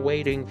jail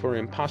waiting for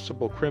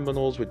impossible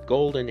criminals with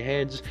golden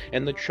heads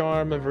and the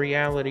charm of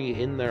reality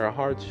in their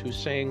hearts, who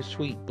sang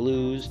sweet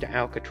blues to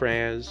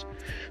Alcatraz,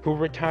 who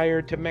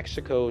retired to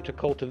Mexico to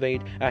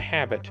cultivate a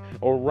habit,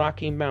 or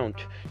Rocky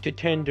Mount to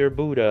tender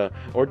Buddha,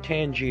 or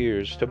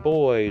Tangiers to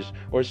boys,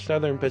 or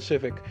Southern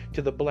Pacific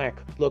to the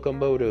black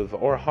locomotive,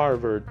 or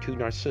Harvard to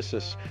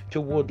Narcissus,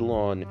 to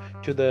Woodlawn,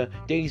 to the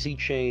daisy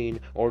chain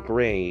or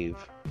grave,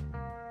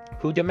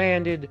 who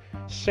demanded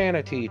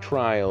sanity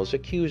trials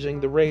accusing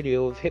the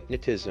radio of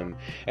hypnotism,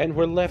 and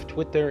were left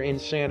with their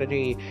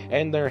insanity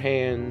and their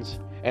hands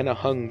and a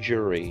hung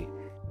jury,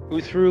 who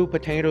threw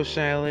potato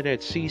salad at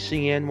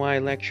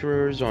CCNY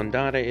lecturers on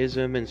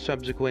Dadaism and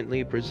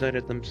subsequently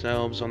presented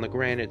themselves on the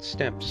granite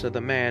steps of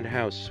the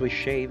madhouse with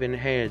shaven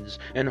heads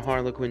and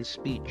harlequin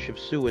speech of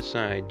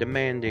suicide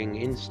demanding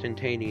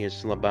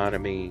instantaneous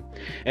lobotomy,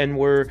 and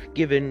were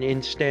given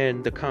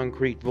instead the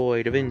concrete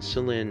void of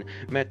insulin,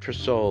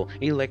 metrosol,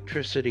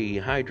 electricity,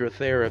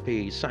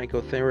 hydrotherapy,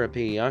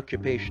 psychotherapy,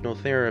 occupational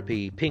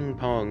therapy, ping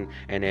pong,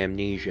 and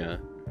amnesia,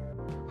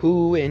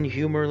 who in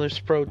humorless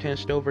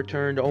protest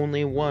overturned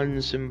only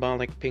one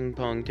symbolic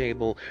ping-pong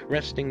table,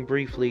 resting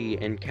briefly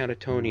in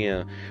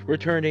catatonia,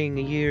 returning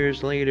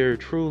years later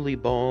truly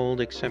bald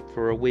except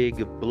for a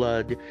wig of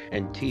blood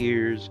and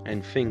tears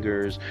and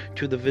fingers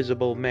to the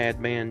visible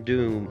madman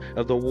doom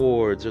of the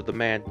wards of the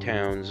mad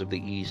towns of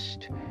the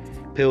East.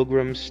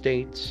 Pilgrim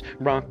states,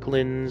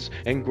 rocklands,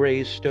 and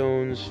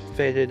gravestones,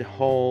 fetid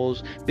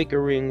halls,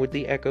 bickering with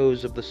the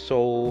echoes of the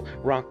soul,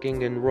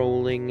 rocking and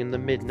rolling in the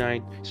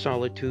midnight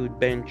solitude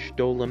bench,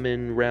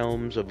 dolomin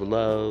realms of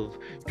love,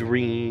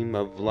 dream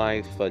of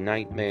life a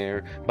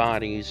nightmare,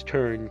 bodies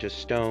turned to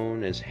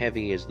stone as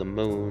heavy as the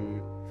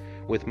moon,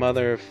 with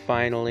mother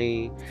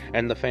finally,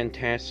 and the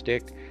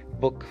fantastic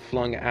book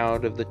flung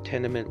out of the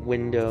tenement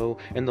window,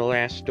 and the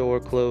last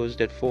door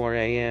closed at 4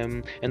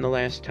 a.m., and the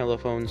last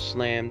telephone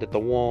slammed at the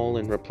wall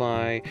in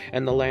reply,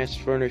 and the last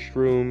furnished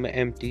room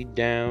emptied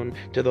down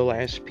to the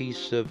last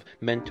piece of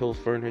mental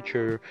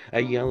furniture,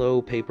 a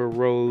yellow paper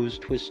rose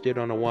twisted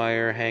on a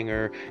wire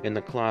hanger in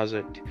the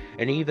closet,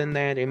 and even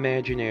that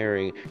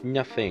imaginary,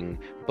 nothing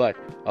but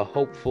a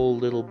hopeful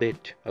little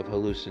bit of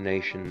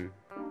hallucination.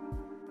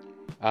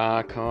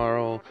 Ah,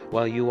 Carl,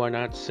 while you are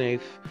not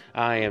safe,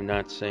 I am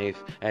not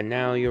safe, and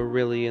now you're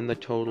really in the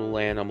total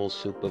animal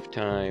soup of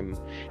time,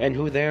 and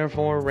who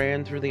therefore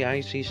ran through the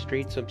icy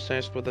streets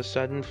obsessed with a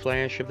sudden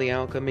flash of the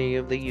alchemy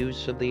of the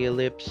use of the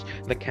ellipse,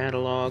 the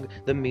catalog,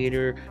 the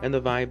meter, and the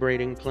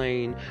vibrating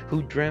plane,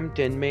 who dreamt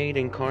and made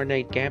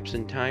incarnate gaps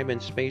in time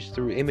and space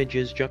through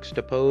images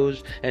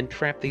juxtaposed, and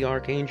trapped the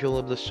archangel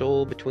of the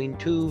soul between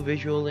two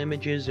visual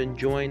images, and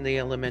joined the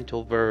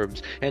elemental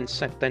verbs, and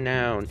set the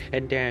noun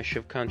and dash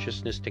of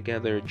consciousness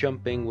together,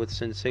 jumping with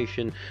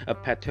sensation a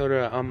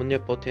patura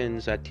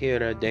omnipotens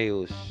atira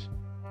deus,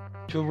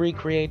 to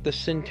recreate the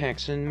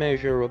syntax and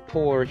measure of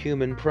poor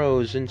human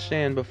prose, and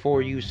stand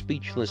before you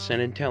speechless and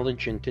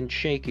intelligent and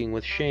shaking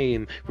with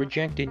shame,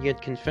 rejected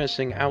yet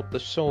confessing out the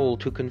soul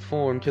to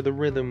conform to the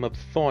rhythm of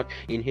thought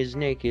in his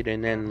naked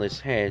and endless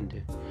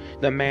head.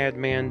 The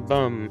madman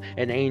bum,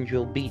 an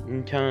angel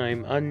beaten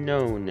time,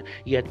 unknown,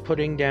 yet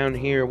putting down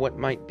here what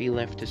might be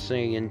left to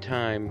say in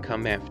time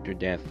come after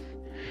death,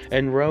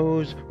 and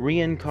rose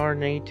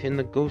reincarnate in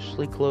the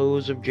ghostly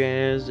clothes of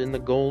jazz, in the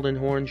golden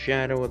horn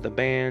shadow of the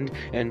band,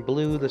 and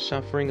blew the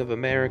suffering of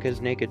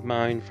America's naked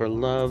mind for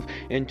love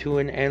into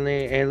an ele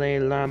ele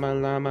lama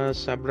lama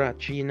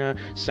sabrachina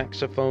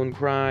saxophone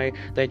cry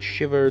that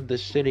shivered the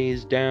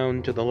cities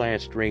down to the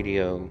last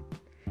radio,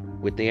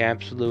 with the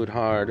absolute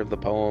heart of the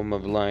poem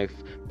of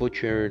life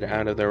butchered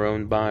out of their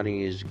own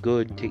bodies,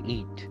 good to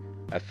eat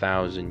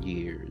 1,000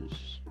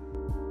 years.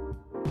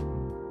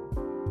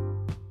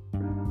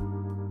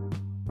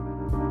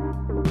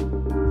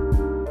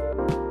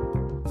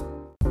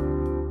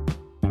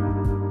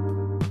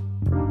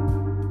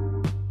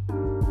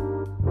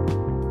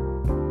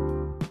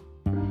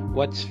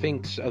 What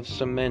sphinx of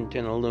cement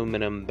and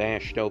aluminum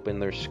bashed open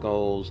their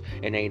skulls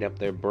and ate up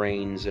their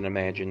brains and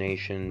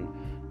imagination?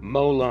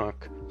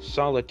 Moloch,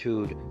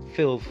 solitude,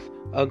 filth,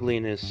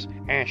 ugliness,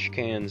 ash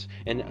cans,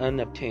 and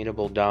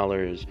unobtainable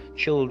dollars,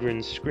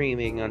 children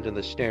screaming under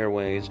the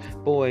stairways,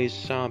 boys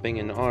sobbing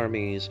in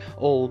armies,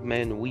 old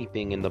men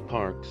weeping in the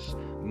parks.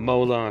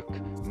 Moloch,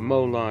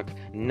 Moloch,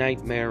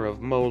 nightmare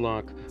of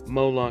Moloch,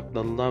 Moloch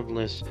the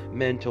loveless,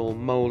 mental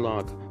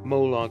Moloch,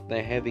 Moloch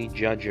the heavy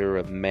judger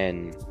of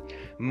men.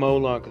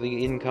 Moloch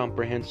the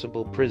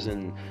incomprehensible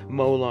prison,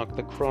 Moloch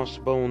the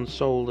cross-boned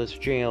soulless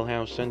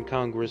jailhouse and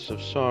congress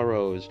of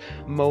sorrows,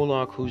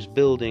 Moloch whose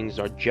buildings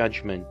are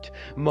judgment,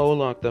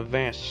 Moloch the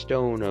vast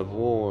stone of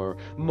war,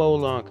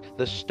 Moloch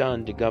the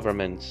stunned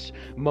governments,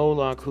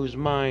 Moloch whose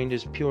mind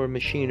is pure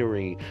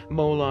machinery,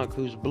 Moloch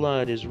whose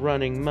blood is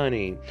running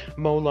money,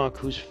 Moloch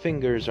whose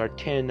fingers are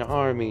 10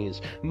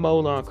 armies,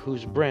 Moloch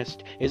whose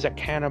breast is a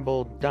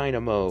cannibal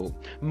dynamo,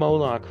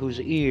 Moloch whose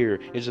ear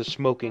is a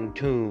smoking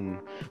tomb,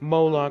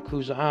 Moloch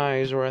whose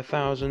eyes are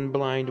 1,000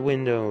 blind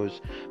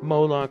windows,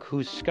 Moloch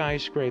whose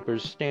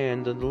skyscrapers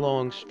stand in the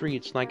long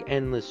streets like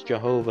endless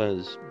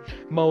Jehovahs,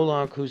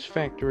 Moloch whose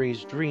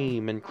factories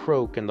dream and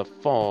croak in the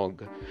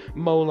fog,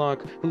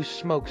 Moloch whose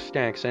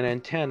smokestacks and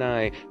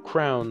antennae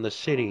crown the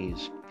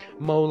cities,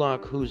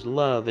 Moloch whose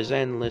love is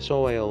endless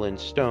oil and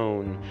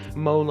stone,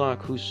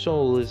 Moloch whose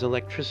soul is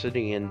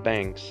electricity and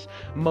banks,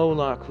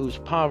 Moloch whose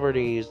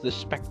poverty is the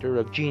specter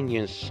of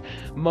genius,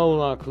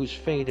 Moloch whose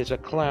fate is a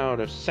cloud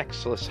of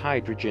sexless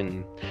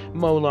hydrogen,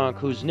 Moloch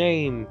whose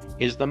name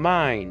is the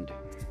mind.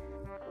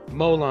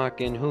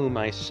 Moloch in whom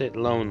I sit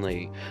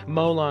lonely,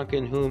 Moloch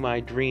in whom I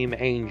dream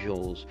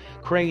angels,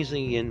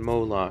 crazy in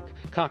Moloch,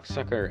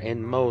 cocksucker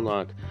in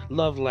Moloch,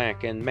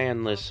 love-lack and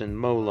manless in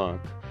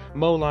Moloch,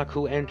 Moloch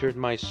who entered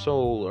my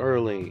soul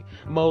early,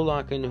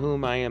 Moloch in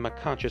whom I am a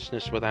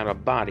consciousness without a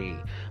body,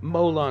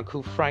 Moloch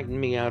who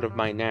frightened me out of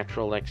my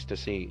natural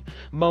ecstasy,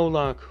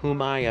 Moloch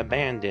whom I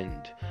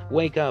abandoned,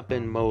 wake up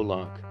in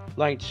Moloch,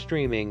 light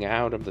streaming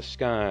out of the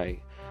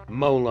sky,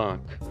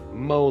 Moloch,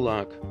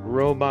 Moloch,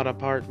 robot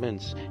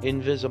apartments,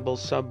 invisible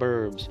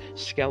suburbs,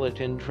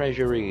 skeleton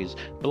treasuries,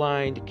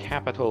 blind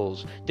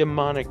capitals,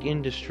 demonic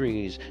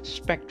industries,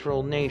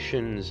 spectral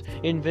nations,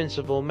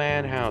 invincible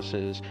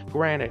madhouses,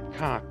 granite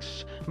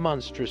cocks,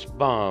 monstrous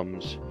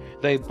bombs.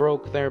 They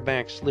broke their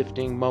backs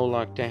lifting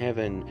Moloch to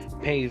heaven,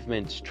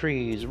 pavements,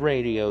 trees,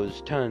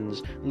 radios,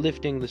 tons,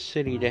 lifting the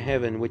city to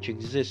heaven which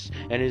exists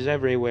and is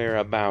everywhere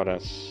about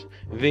us.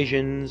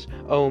 Visions,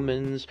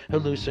 omens,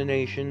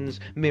 hallucinations,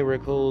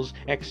 miracles,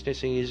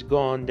 ecstasies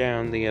gone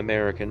down the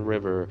American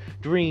River,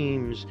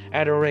 dreams,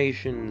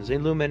 adorations,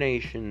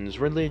 illuminations,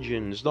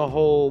 religions, the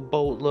whole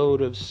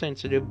boatload of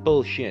sensitive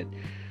bullshit.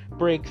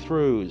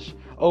 Breakthroughs,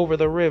 over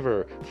the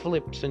river,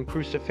 flips and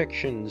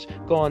crucifixions,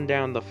 gone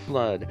down the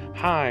flood,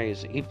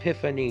 highs,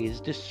 epiphanies,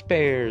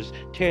 despairs,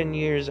 10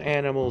 years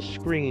animals,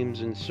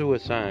 screams and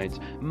suicides,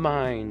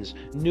 minds,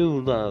 new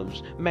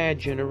loves, mad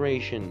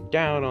generation,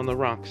 down on the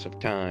rocks of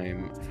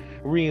time.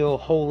 Real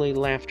holy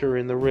laughter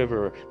in the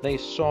river, they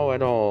saw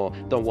it all,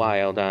 the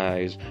wild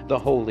eyes, the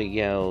holy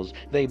yells,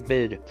 they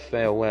bid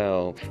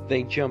farewell,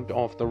 they jumped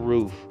off the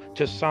roof,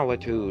 to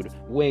solitude,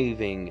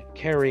 waving,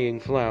 carrying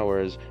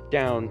flowers,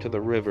 down to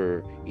the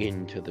river,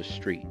 into the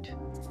street.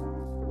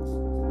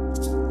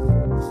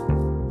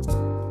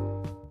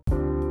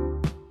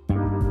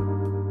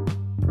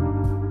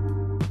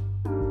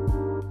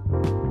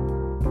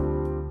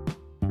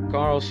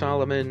 Carl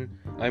Solomon,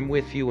 I'm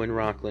with you in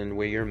Rockland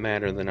where you're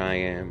madder than I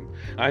am.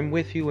 I'm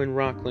with you in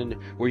Rockland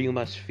where you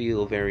must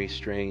feel very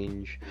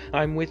strange.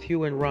 I'm with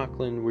you in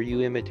Rockland where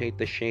you imitate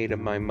the shade of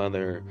my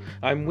mother.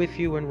 I'm with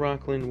you in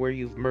Rockland where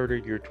you've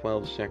murdered your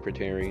 12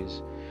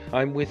 secretaries.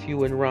 I'm with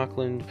you in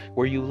Rockland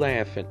where you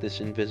laugh at this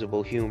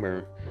invisible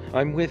humor.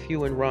 I'm with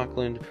you in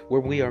Rockland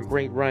where we are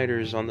great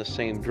writers on the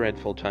same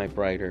dreadful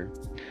typewriter.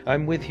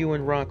 I'm with you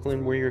in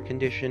Rockland where your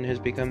condition has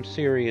become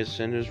serious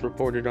and is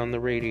reported on the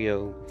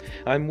radio.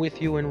 I'm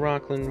with you in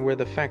Rockland where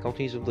the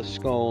faculties of the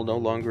skull no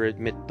longer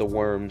admit the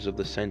worms of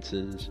the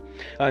senses.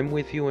 I'm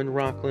with you in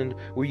Rockland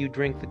where you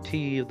drink the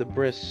tea of the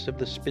breasts of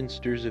the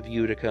spinsters of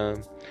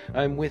Utica.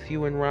 I'm with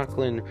you in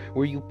Rockland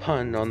where you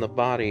pun on the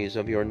bodies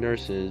of your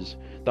nurses,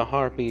 the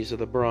harpies of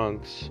the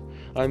Bronx.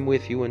 I'm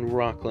with you in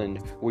Rockland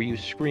where you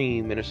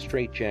scream in a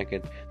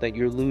straitjacket that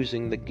you're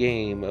losing the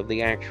game of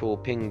the actual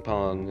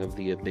ping-pong of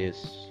the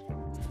abyss.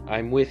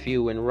 I'm with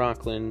you in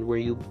Rockland where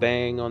you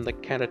bang on the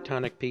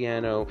catatonic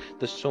piano,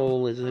 the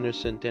soul is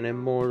innocent and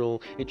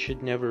immortal, it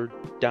should never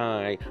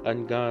die,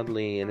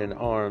 ungodly in an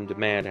armed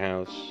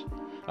madhouse.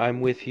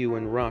 I'm with you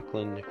in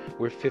Rockland,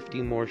 where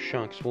 50 more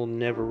shocks will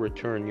never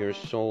return your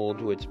soul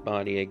to its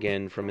body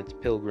again from its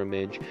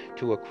pilgrimage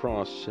to a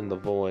cross in the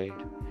void.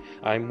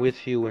 I'm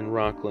with you in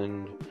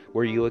Rockland,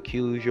 where you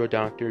accuse your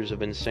doctors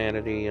of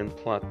insanity and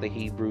plot the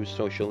Hebrew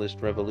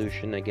socialist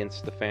revolution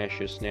against the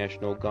fascist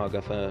national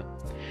Golgotha.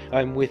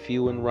 I'm with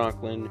you in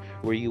Rockland,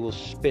 where you will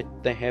spit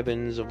the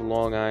heavens of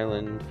Long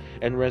Island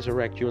and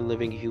resurrect your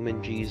living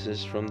human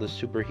Jesus from the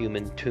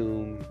superhuman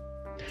tomb.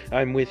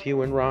 I'm with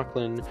you in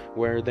Rockland,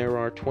 where there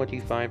are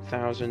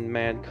 25,000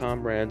 mad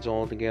comrades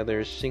all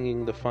together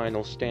singing the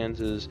final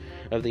stanzas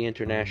of the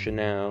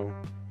Internationale.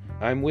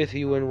 I'm with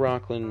you in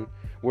Rockland,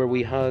 where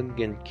we hug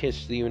and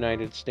kiss the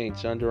United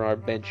States under our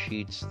bed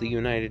sheets, the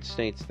United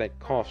States that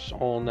coughs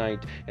all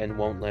night and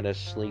won't let us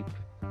sleep.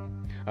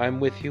 I'm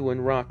with you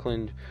in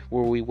Rockland,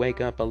 where we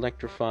wake up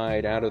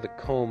electrified out of the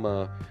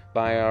coma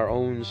by our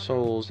own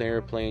souls'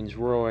 airplanes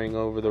roaring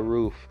over the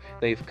roof.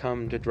 They've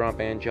come to drop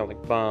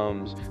angelic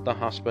bombs. The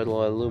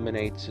hospital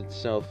illuminates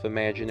itself.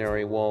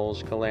 Imaginary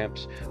walls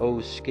collapse.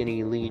 Oh,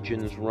 skinny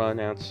legions run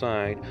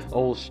outside.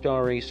 Oh,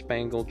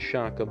 starry-spangled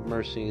shock of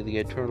mercy. The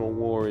eternal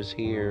war is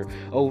here.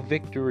 Oh,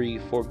 victory,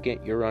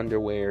 forget your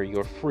underwear.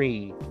 You're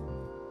free.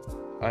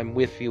 I'm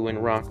with you in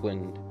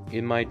Rockland.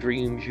 In my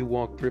dreams you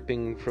walk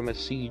dripping from a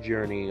sea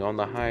journey on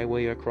the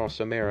highway across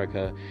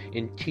America,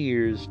 in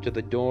tears to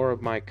the door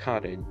of my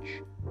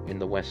cottage in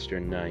the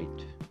western night.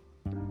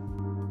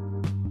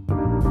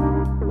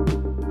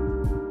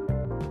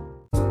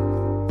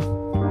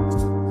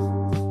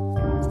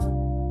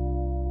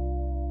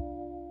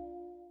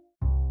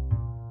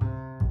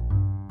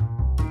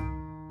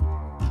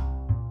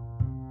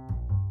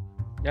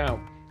 Now,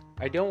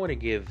 I don't want to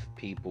give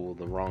people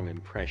the wrong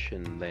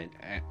impression that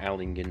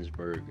Allen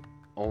Ginsberg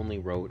only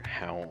wrote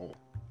Howl,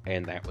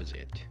 and that was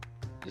it.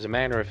 As a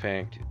matter of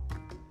fact,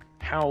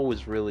 Howl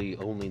was really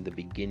only the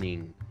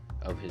beginning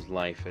of his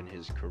life and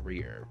his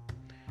career.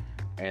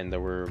 And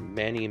there were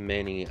many,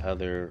 many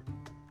other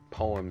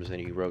poems that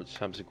he wrote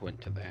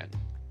subsequent to that.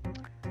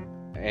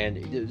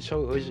 And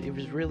so it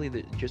was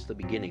really just the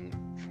beginning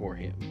for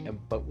him.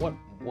 But what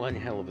one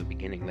hell of a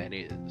beginning that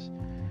is,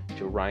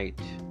 to write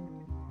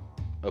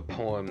a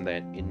poem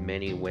that in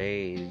many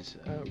ways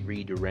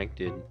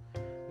redirected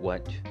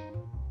what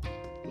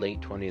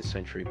late 20th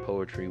century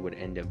poetry would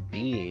end up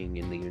being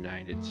in the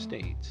United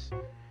States.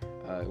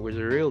 It was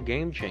a real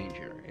game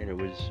changer, and it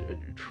was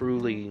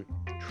truly,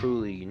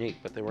 truly unique.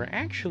 But there were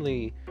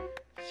actually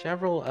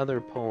several other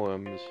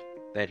poems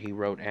that he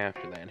wrote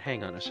after that.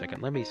 Hang on a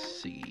second, let me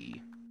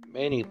see.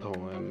 Many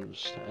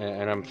poems,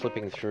 and I'm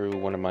flipping through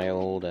one of my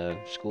old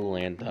school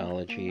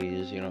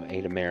anthologies,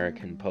 8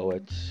 American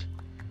Poets,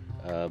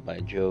 by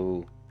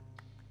Joe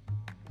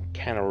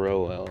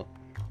Canaroa.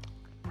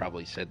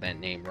 Probably said that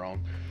name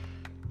wrong,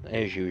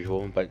 as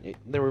usual, but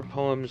there were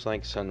poems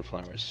like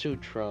Sunflower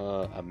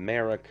Sutra,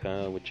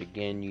 America, which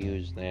again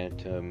used that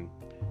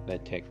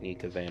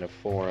technique of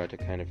anaphora to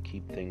kind of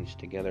keep things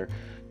together,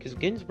 because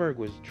Ginsberg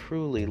was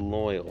truly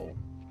loyal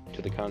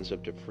to the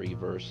concept of free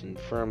verse and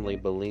firmly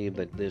believed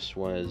that this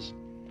was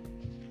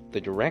the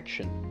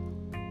direction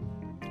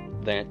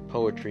that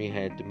poetry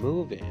had to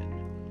move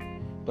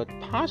in. But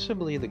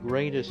possibly the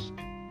greatest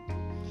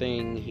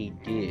thing he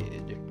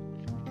did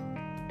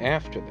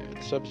after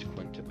that,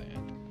 subsequent to that,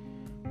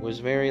 was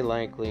very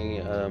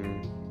likely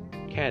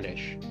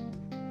Kaddish,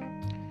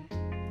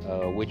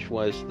 which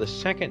was the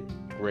second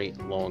great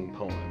long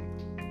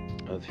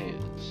poem of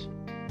his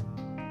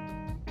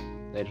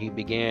that he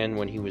began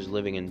when he was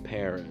living in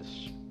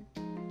Paris.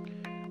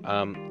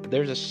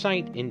 There's a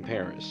site in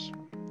Paris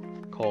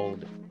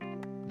called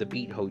the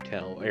Beat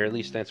Hotel, or at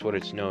least that's what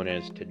it's known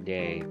as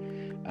today.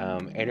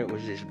 And it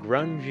was this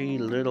grungy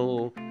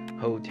little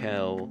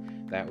hotel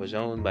that was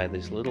owned by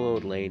this little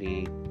old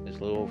lady, this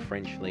little old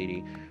French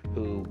lady,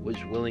 who was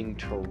willing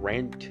to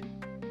rent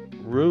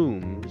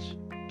rooms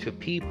to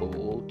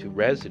people, to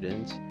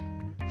residents,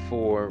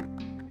 for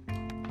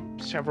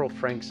several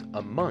francs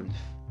a month.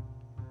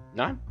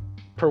 Not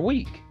per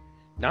week,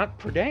 not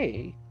per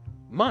day,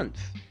 month.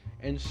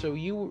 And so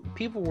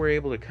people were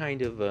able to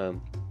kind of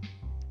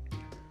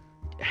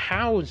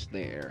house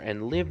there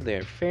and live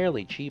there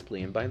fairly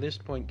cheaply. And by this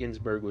point,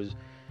 Ginsberg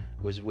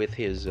was with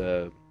his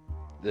the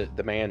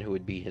man who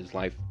would be his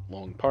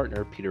lifelong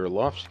partner, Peter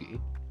Orlovsky,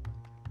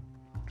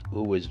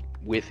 who was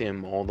with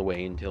him all the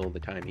way until the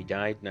time he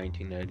died,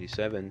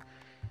 1997,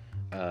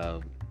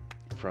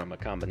 from a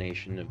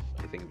combination of,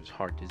 I think it was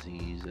heart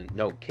disease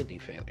and kidney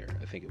failure.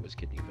 I think it was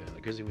kidney failure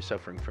because he was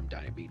suffering from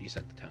diabetes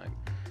at the time,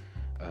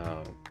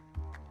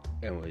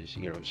 and was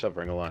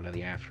suffering a lot of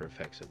the after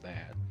effects of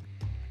that.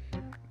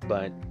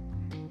 But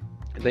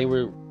they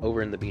were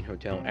over in the Beat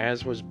Hotel,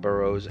 as was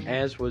Burroughs,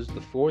 as was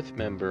the fourth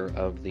member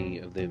of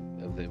the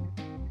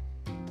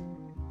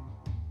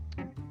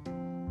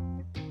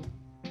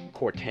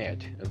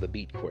quartet, of the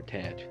Beat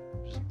Quartet.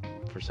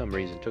 For some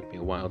reason, it took me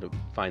a while to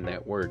find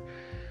that word.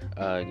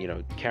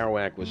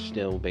 Kerouac was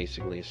still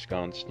basically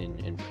ensconced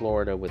in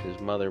Florida with his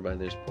mother by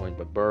this point,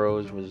 but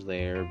Burroughs was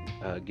there,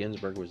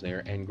 Ginsberg was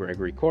there, and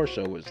Gregory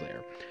Corso was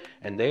there.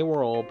 And they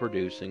were all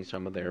producing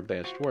some of their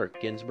best work.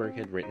 Ginsberg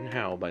had written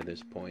Howl by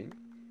this point,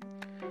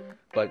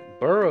 but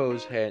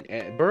Burroughs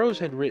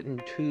had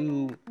written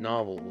 2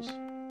 novels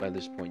by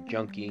this point,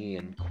 Junkie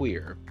and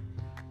Queer.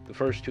 The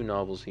first 2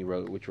 novels he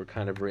wrote, which were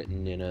kind of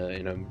written in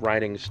a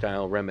writing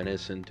style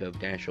reminiscent of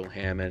Dashiell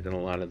Hammett and a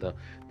lot of the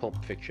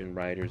pulp fiction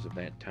writers of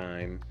that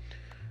time.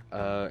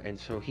 And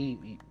so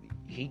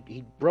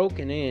he'd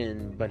broken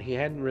in, but he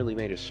hadn't really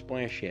made a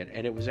splash yet.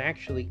 And it was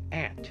actually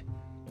at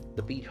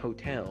the Beat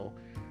Hotel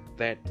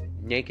that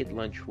Naked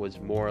Lunch was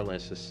more or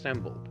less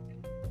assembled.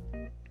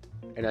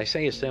 And I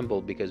say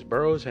assembled because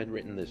Burroughs had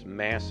written this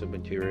massive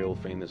material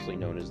famously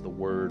known as the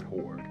Word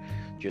Horde.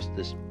 Just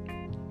this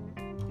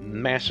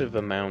massive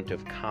amount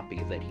of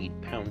copy that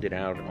he'd pounded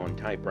out on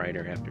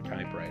typewriter after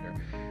typewriter.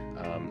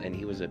 and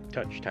he was a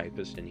touch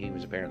typist, and he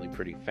was apparently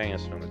pretty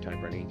fast on the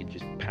typewriter. He could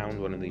just pound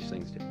one of these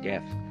things to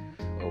death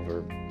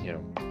over,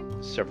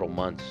 several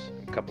months,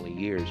 a couple of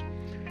years.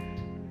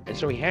 And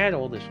so he had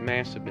all this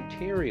massive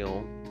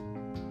material,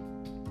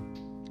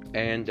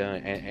 and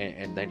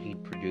that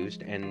he'd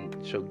produced, and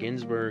so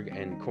Ginsberg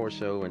and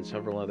Corso and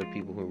several other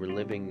people who were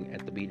living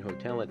at the Beat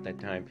Hotel at that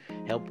time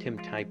helped him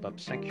type up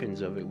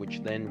sections of it,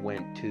 which then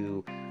went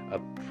to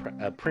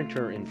a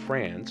printer in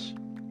France,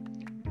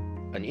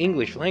 an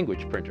English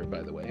language printer,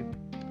 by the way,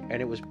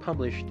 and it was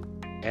published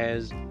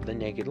as The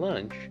Naked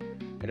Lunch,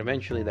 and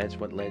eventually that's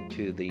what led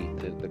to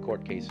the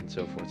court case and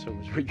so forth. So it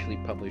was originally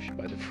published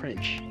by the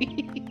French.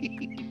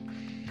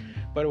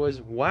 But it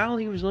was while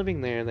he was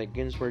living there that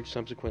Ginsberg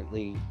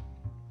subsequently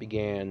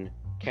began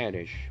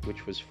Kaddish,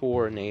 which was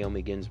for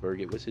Naomi Ginsberg.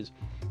 It was his...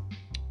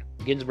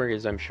 Ginsberg,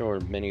 as I'm sure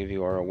many of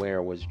you are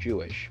aware, was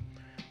Jewish.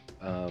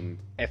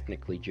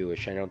 Ethnically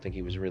Jewish. I don't think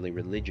he was really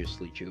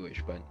religiously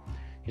Jewish, but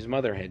his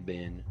mother had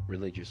been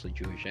religiously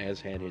Jewish,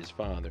 as had his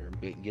father.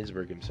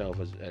 Ginsberg himself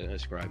was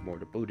ascribed more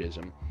to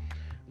Buddhism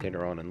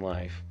later on in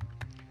life.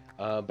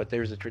 But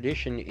there's a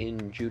tradition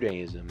in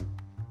Judaism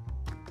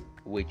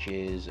which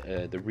is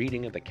the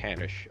reading of the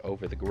Kaddish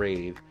over the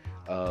grave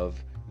of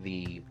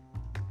the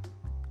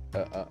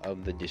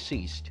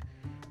deceased.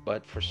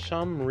 But for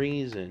some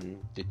reason,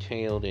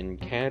 detailed in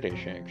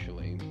Kaddish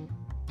actually,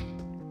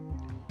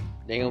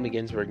 Naomi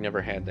Ginsberg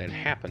never had that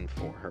happen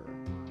for her.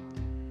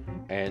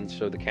 And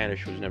so the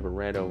Kaddish was never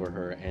read over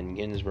her, and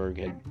Ginsberg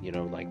had,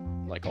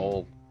 like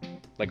all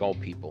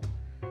people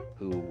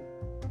who,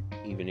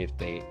 even if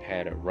they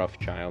had a rough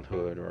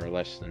childhood or a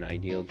less than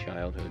ideal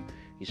childhood,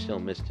 he still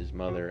missed his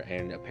mother,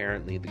 and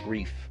apparently the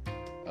grief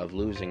of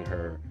losing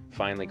her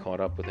finally caught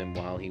up with him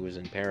while he was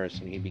in Paris,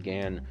 and he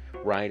began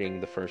writing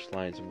the first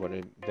lines of what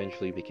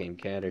eventually became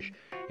Kaddish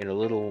in a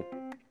little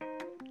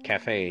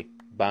cafe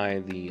by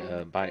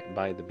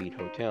the Beat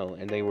Hotel,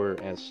 and they were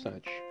as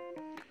such.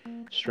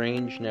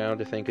 Strange now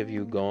to think of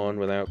you gone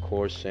without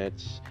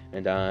corsets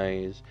and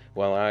eyes,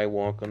 while I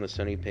walk on the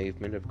sunny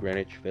pavement of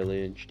Greenwich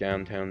Village,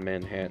 downtown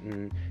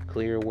Manhattan,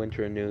 clear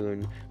winter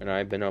noon, and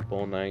I've been up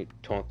all night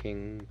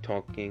talking,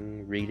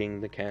 reading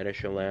the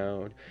Kaddish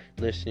aloud,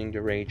 listening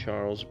to Ray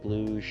Charles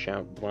blues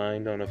shout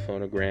blind on a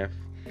phonograph,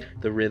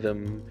 the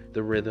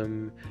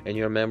rhythm, and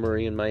your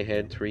memory in my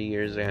head 3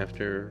 years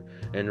after,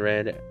 and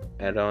read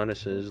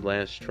Adonis's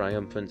last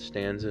triumphant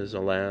stanzas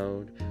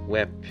aloud,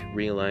 wept,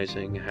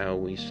 realizing how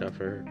we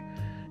suffer,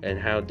 and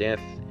how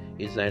death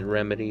is that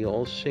remedy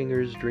all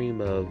singers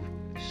dream of.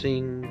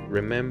 Sing,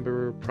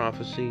 remember,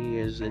 prophecy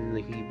is in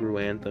the Hebrew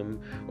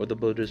anthem, or the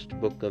Buddhist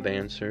book of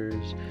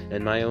answers,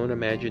 and my own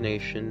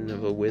imagination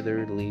of a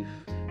withered leaf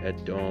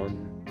at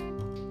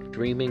dawn,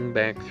 dreaming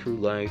back through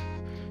life,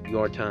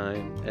 your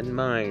time and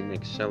mine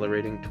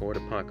accelerating toward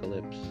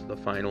apocalypse, the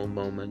final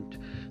moment,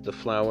 the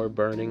flower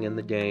burning in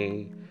the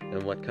day,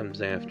 and what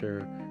comes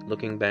after,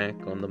 looking back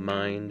on the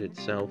mind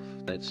itself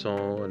that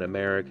saw an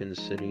American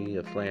city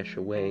a flash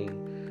away,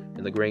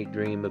 and the great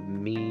dream of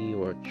me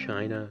or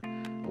China,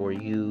 or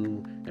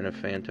you and a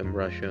phantom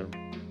Russia,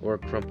 or a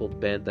crumpled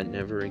bed that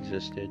never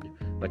existed,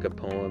 like a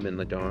poem in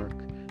the dark,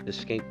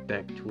 escaped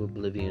back to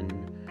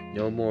oblivion,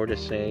 no more to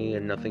say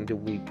and nothing to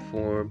weep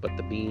for but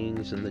the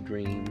beings in the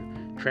dream,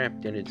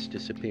 trapped in its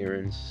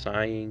disappearance,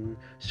 sighing,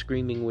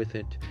 screaming with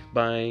it,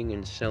 buying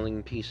and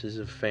selling pieces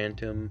of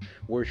phantom,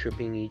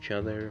 worshipping each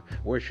other,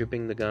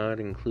 worshipping the God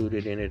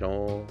included in it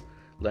all,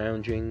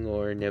 lounging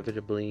or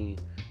inevitably,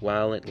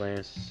 while it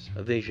lasts,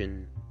 a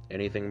vision.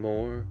 Anything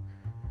more?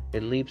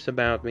 It leaps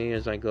about me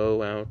as I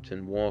go out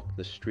and walk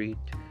the street,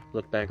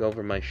 look back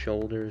over my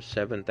shoulder,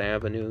 7th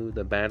Avenue,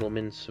 the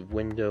battlements of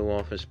window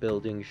office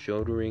buildings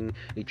shouldering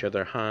each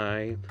other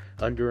high,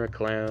 under a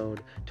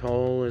cloud,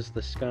 tall as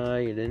the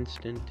sky at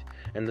instant,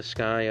 and the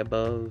sky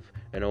above,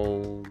 an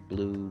old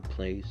blue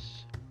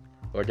place.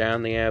 Or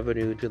down the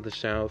avenue to the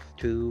south,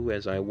 too,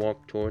 as I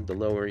walk toward the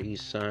Lower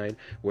East Side,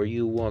 where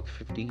you walked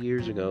 50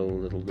 years ago,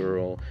 little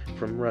girl,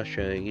 from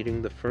Russia,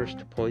 eating the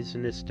first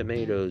poisonous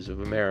tomatoes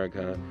of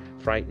America,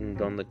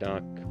 frightened on the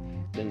dock,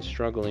 then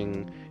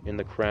struggling in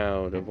the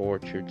crowd of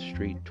Orchard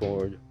Street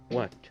toward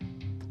what?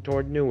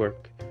 Toward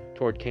Newark,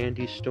 toward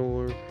Candy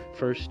Store,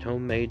 first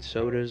homemade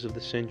sodas of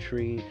the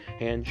century,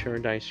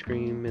 hand-churned ice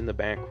cream in the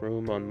back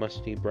room on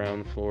musty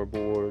brown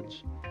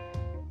floorboards,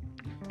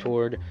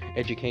 toward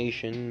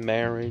education,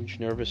 marriage,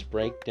 nervous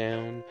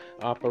breakdown,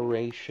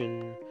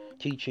 operation,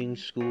 teaching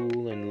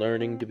school, and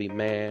learning to be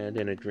mad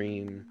in a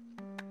dream.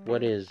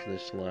 What is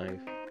this life?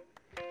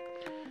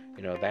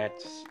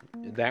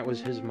 That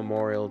was his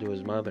memorial to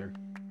his mother,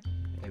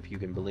 if you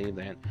can believe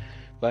that.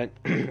 But,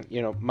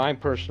 my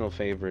personal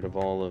favorite of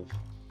all of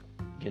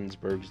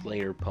Ginsberg's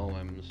later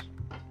poems,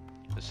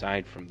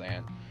 aside from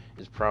that,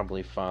 is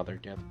probably Father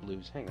Death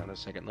Blues. Hang on a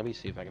second, let me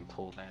see if I can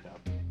pull that up.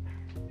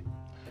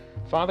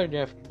 Father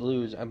Death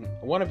Blues,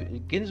 one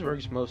of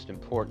Ginsberg's most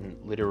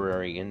important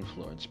literary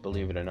influence,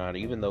 believe it or not,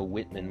 even though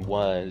Whitman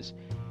was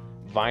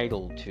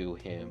vital to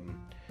him,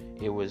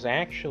 it was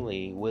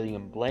actually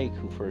William Blake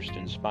who first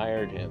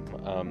inspired him.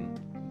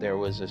 There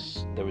was a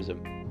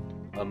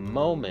a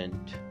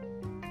moment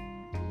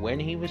when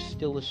he was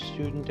still a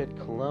student at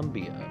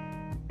Columbia,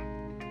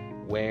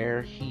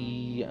 where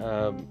he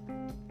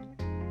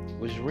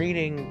was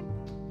reading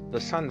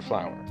The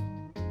Sunflower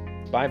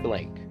by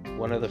Blake,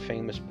 one of the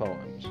famous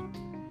poems,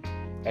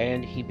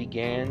 and he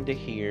began to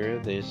hear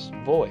this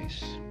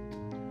voice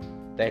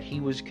that he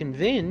was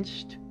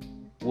convinced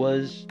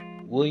was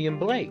William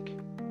Blake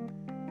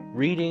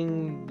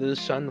reading The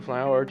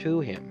Sunflower to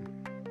him.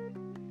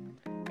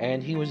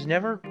 And he was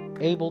never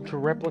able to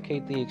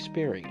replicate the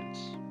experience.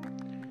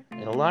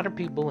 And a lot of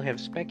people have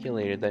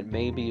speculated that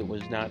maybe it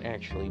was not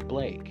actually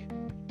Blake.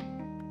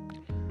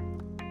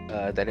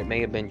 That it may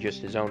have been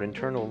just his own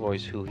internal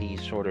voice who he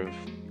sort of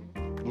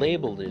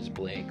labeled as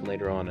Blake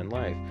later on in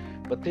life.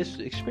 But this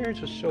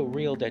experience was so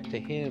real that to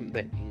him,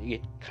 that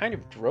it kind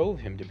of drove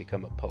him to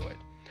become a poet.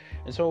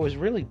 And so it was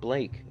really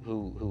Blake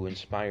who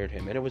inspired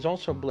him. And it was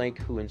also Blake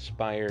who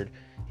inspired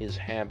his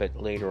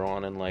habit later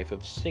on in life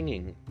of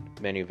singing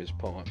many of his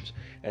poems.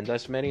 And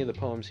thus many of the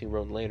poems he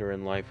wrote later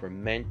in life were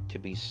meant to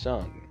be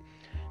sung.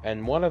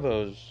 And one of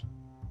those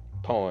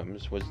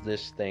poems was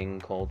this thing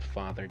called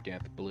Father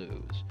Death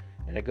Blues.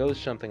 And it goes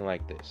something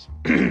like this.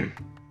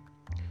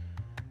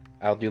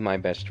 I'll do my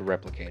best to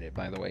replicate it,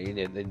 by the way.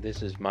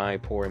 This is my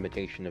poor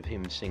imitation of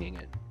him singing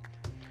it.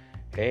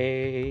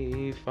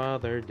 Hey,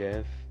 Father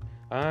Death,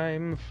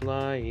 I'm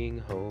flying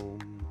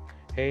home.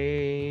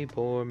 Hey,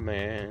 poor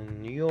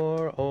man,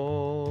 you're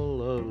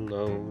all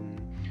alone.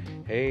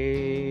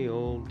 Hey,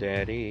 old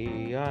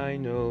daddy, I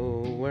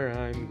know where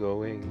I'm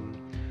going.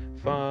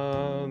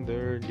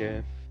 Father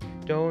Death,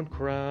 don't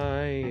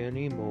cry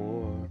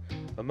anymore.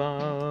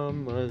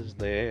 Mama's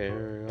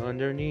there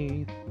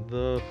underneath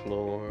the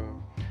floor.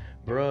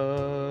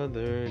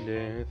 Brother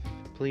Death,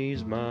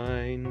 please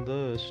mind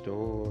the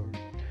store.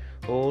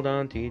 Old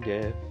Auntie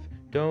Death,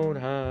 don't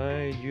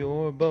hide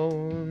your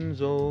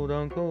bones. Old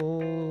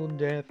Uncle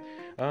Death,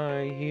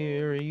 I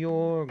hear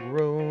your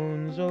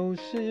groans. Oh,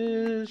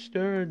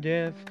 Sister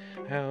Death,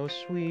 how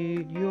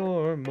sweet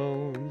your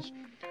moans.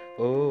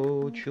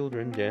 Oh,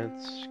 children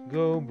deaths,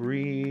 go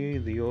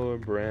breathe your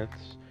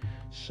breaths.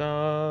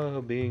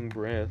 Sobbing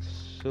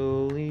breaths,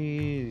 so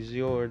ease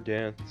your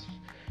deaths.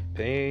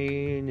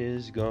 Pain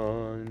is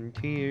gone,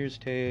 tears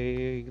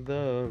take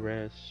the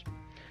rest.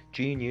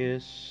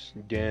 Genius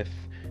Death,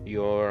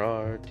 your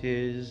art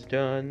is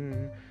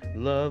done.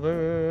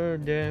 Lover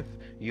Death,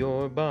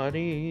 your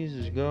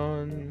body's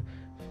gone.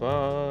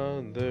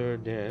 Father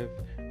Death,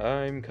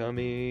 I'm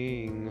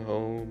coming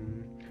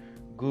home.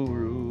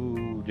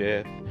 Guru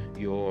Death,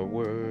 your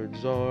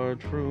words are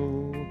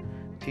true.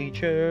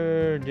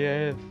 Teacher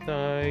Death,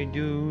 I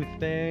do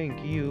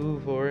thank you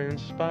for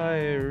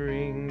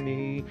inspiring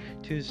me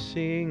to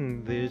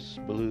sing this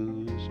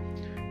blues.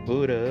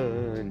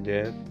 Buddha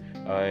Death,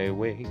 I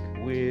wake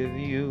with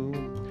you.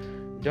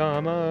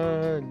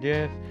 Dharma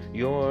Death,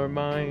 your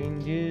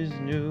mind is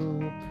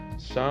new.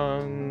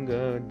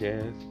 Sangha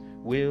Death,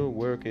 we'll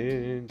work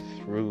it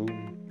through.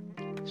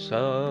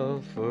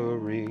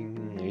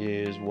 Suffering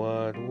is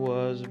what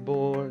was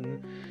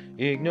born.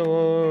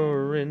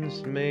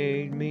 Ignorance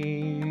made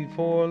me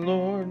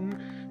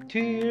forlorn.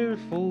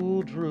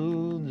 Tearful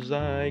truths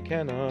I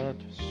cannot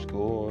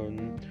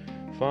scorn.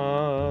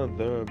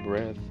 Father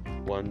Breath,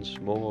 once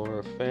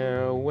more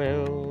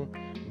farewell.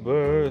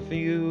 Birth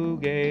you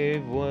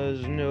gave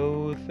was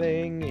no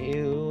thing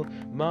ill.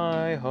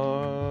 My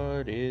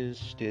heart is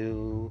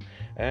still,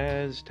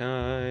 as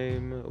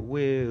time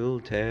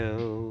will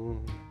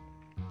tell.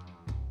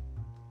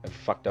 I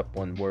fucked up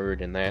one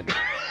word in that.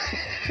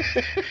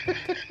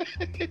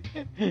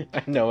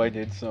 I know I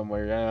did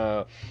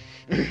somewhere.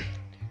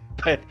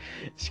 But,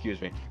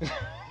 excuse me.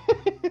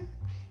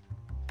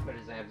 But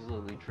it's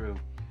absolutely true.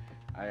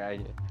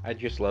 I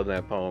just love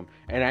that poem.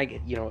 And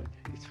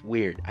it's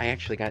weird. I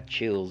actually got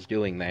chills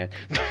doing that.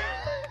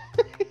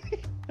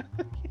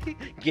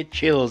 Get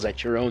chills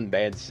at your own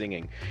bad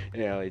singing.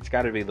 It's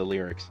got to be the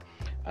lyrics.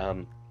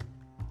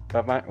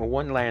 But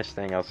one last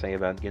thing I'll say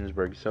about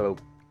Ginsberg. So,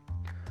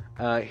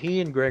 he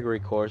and Gregory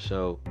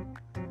Corso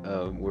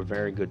were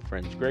very good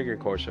friends. Gregory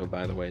Corso,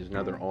 by the way, is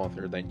another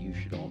author that you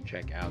should all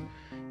check out.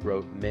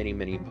 Wrote many,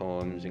 many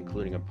poems,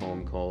 including a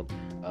poem called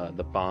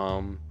The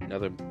Bomb,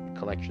 another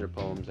collection of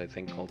poems, I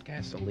think, called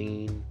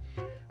Gasoline.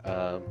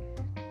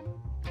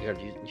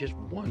 Just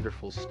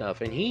wonderful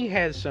stuff. And he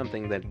has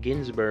something that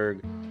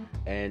Ginsberg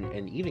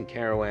and even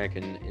Kerouac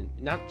and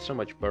not so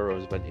much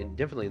Burroughs, but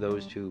definitely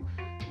those two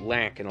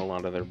lack in a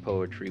lot of their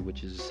poetry,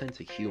 which is a sense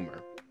of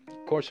humor.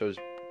 Corso's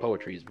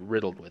poetry is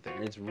riddled with it,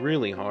 and it's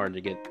really hard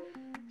to get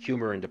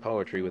humor into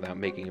poetry without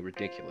making it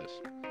ridiculous.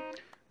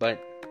 But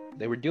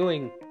they were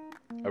doing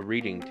a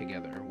reading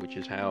together, which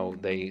is how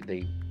they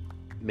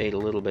made a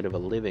little bit of a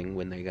living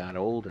when they got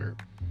older,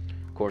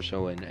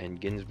 Corso and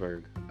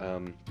Ginsberg.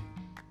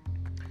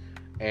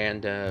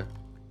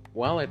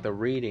 While at the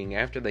reading,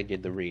 after they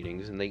did the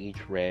readings, and they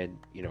each read,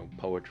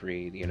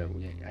 poetry,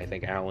 I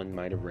think Alan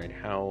might have read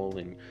Howl,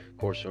 and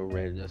Corso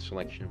read a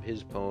selection of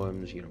his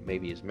poems,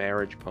 maybe his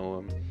marriage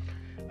poem.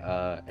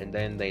 And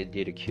then they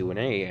did a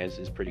Q&A, as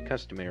is pretty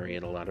customary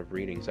in a lot of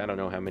readings. I don't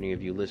know how many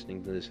of you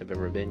listening to this have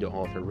ever been to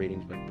author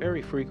readings, but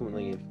very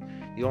frequently, if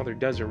the author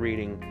does a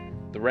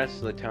reading, the rest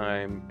of the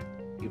time,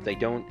 if they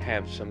don't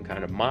have some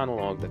kind of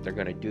monologue that they're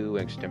going to do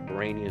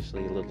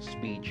extemporaneously, a little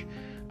speech,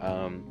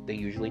 they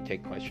usually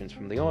take questions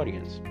from the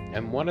audience.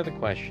 And one of the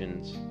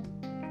questions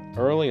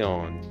early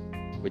on,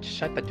 which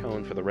set the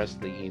tone for the rest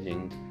of the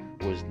evening,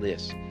 was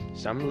this.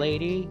 Some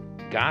lady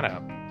got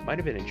up, might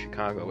have been in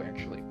Chicago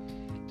actually,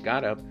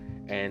 got up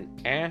and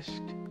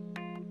asked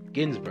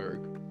Ginsberg,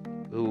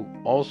 who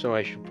also,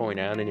 I should point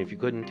out, and if you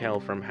couldn't tell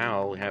from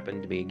Howl,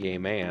 happened to be a gay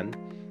man.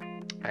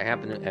 I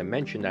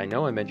mentioned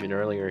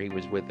earlier he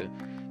was with a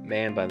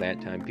man by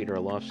that time, Peter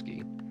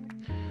Orlovsky,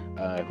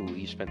 who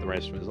he spent the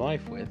rest of his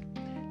life with.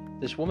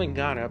 This woman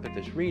got up at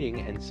this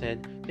reading and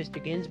said,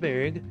 "Mr.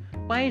 Ginsberg,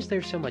 why is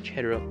there so much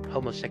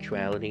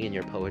homosexuality in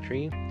your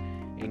poetry?"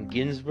 And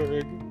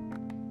Ginsberg,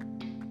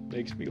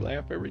 makes me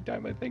laugh every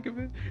time I think of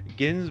it,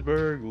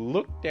 Ginsberg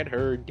looked at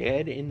her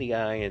dead in the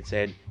eye and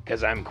said,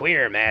 "'Cause I'm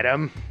queer,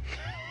 madam."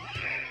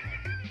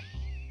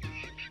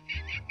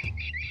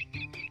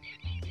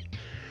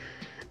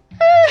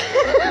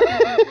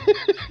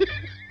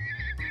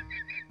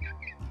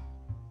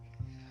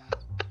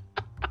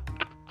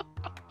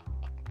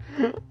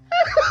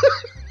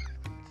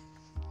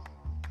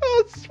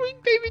 Oh, sweet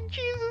baby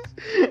Jesus.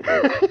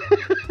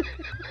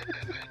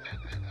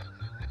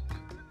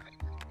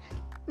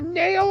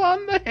 Nail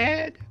on the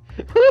head.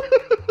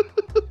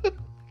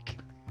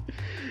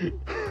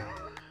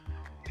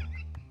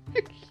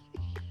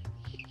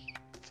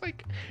 It's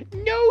like,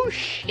 no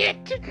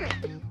shit.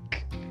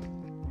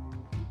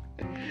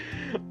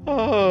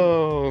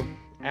 Oh,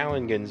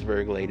 Allen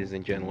Ginsberg, ladies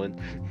and gentlemen.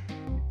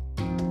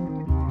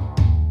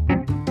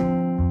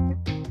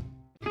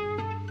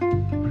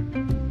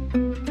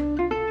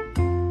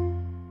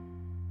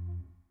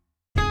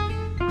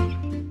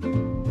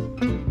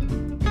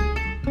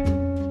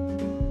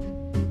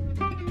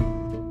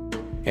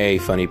 Hey,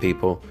 funny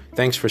people.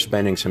 Thanks for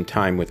spending some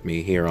time with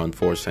me here on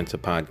 4 Cents a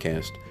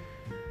Podcast.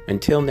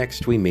 Until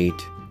next we meet,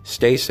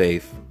 stay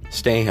safe,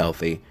 stay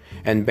healthy,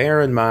 and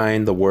bear in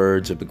mind the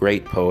words of the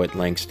great poet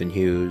Langston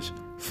Hughes.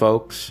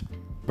 Folks,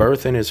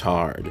 birthin' is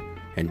hard,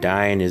 and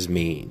dyin' is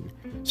mean.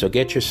 So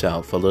get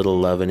yourself a little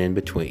lovin' in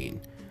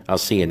between. I'll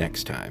see you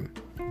next time.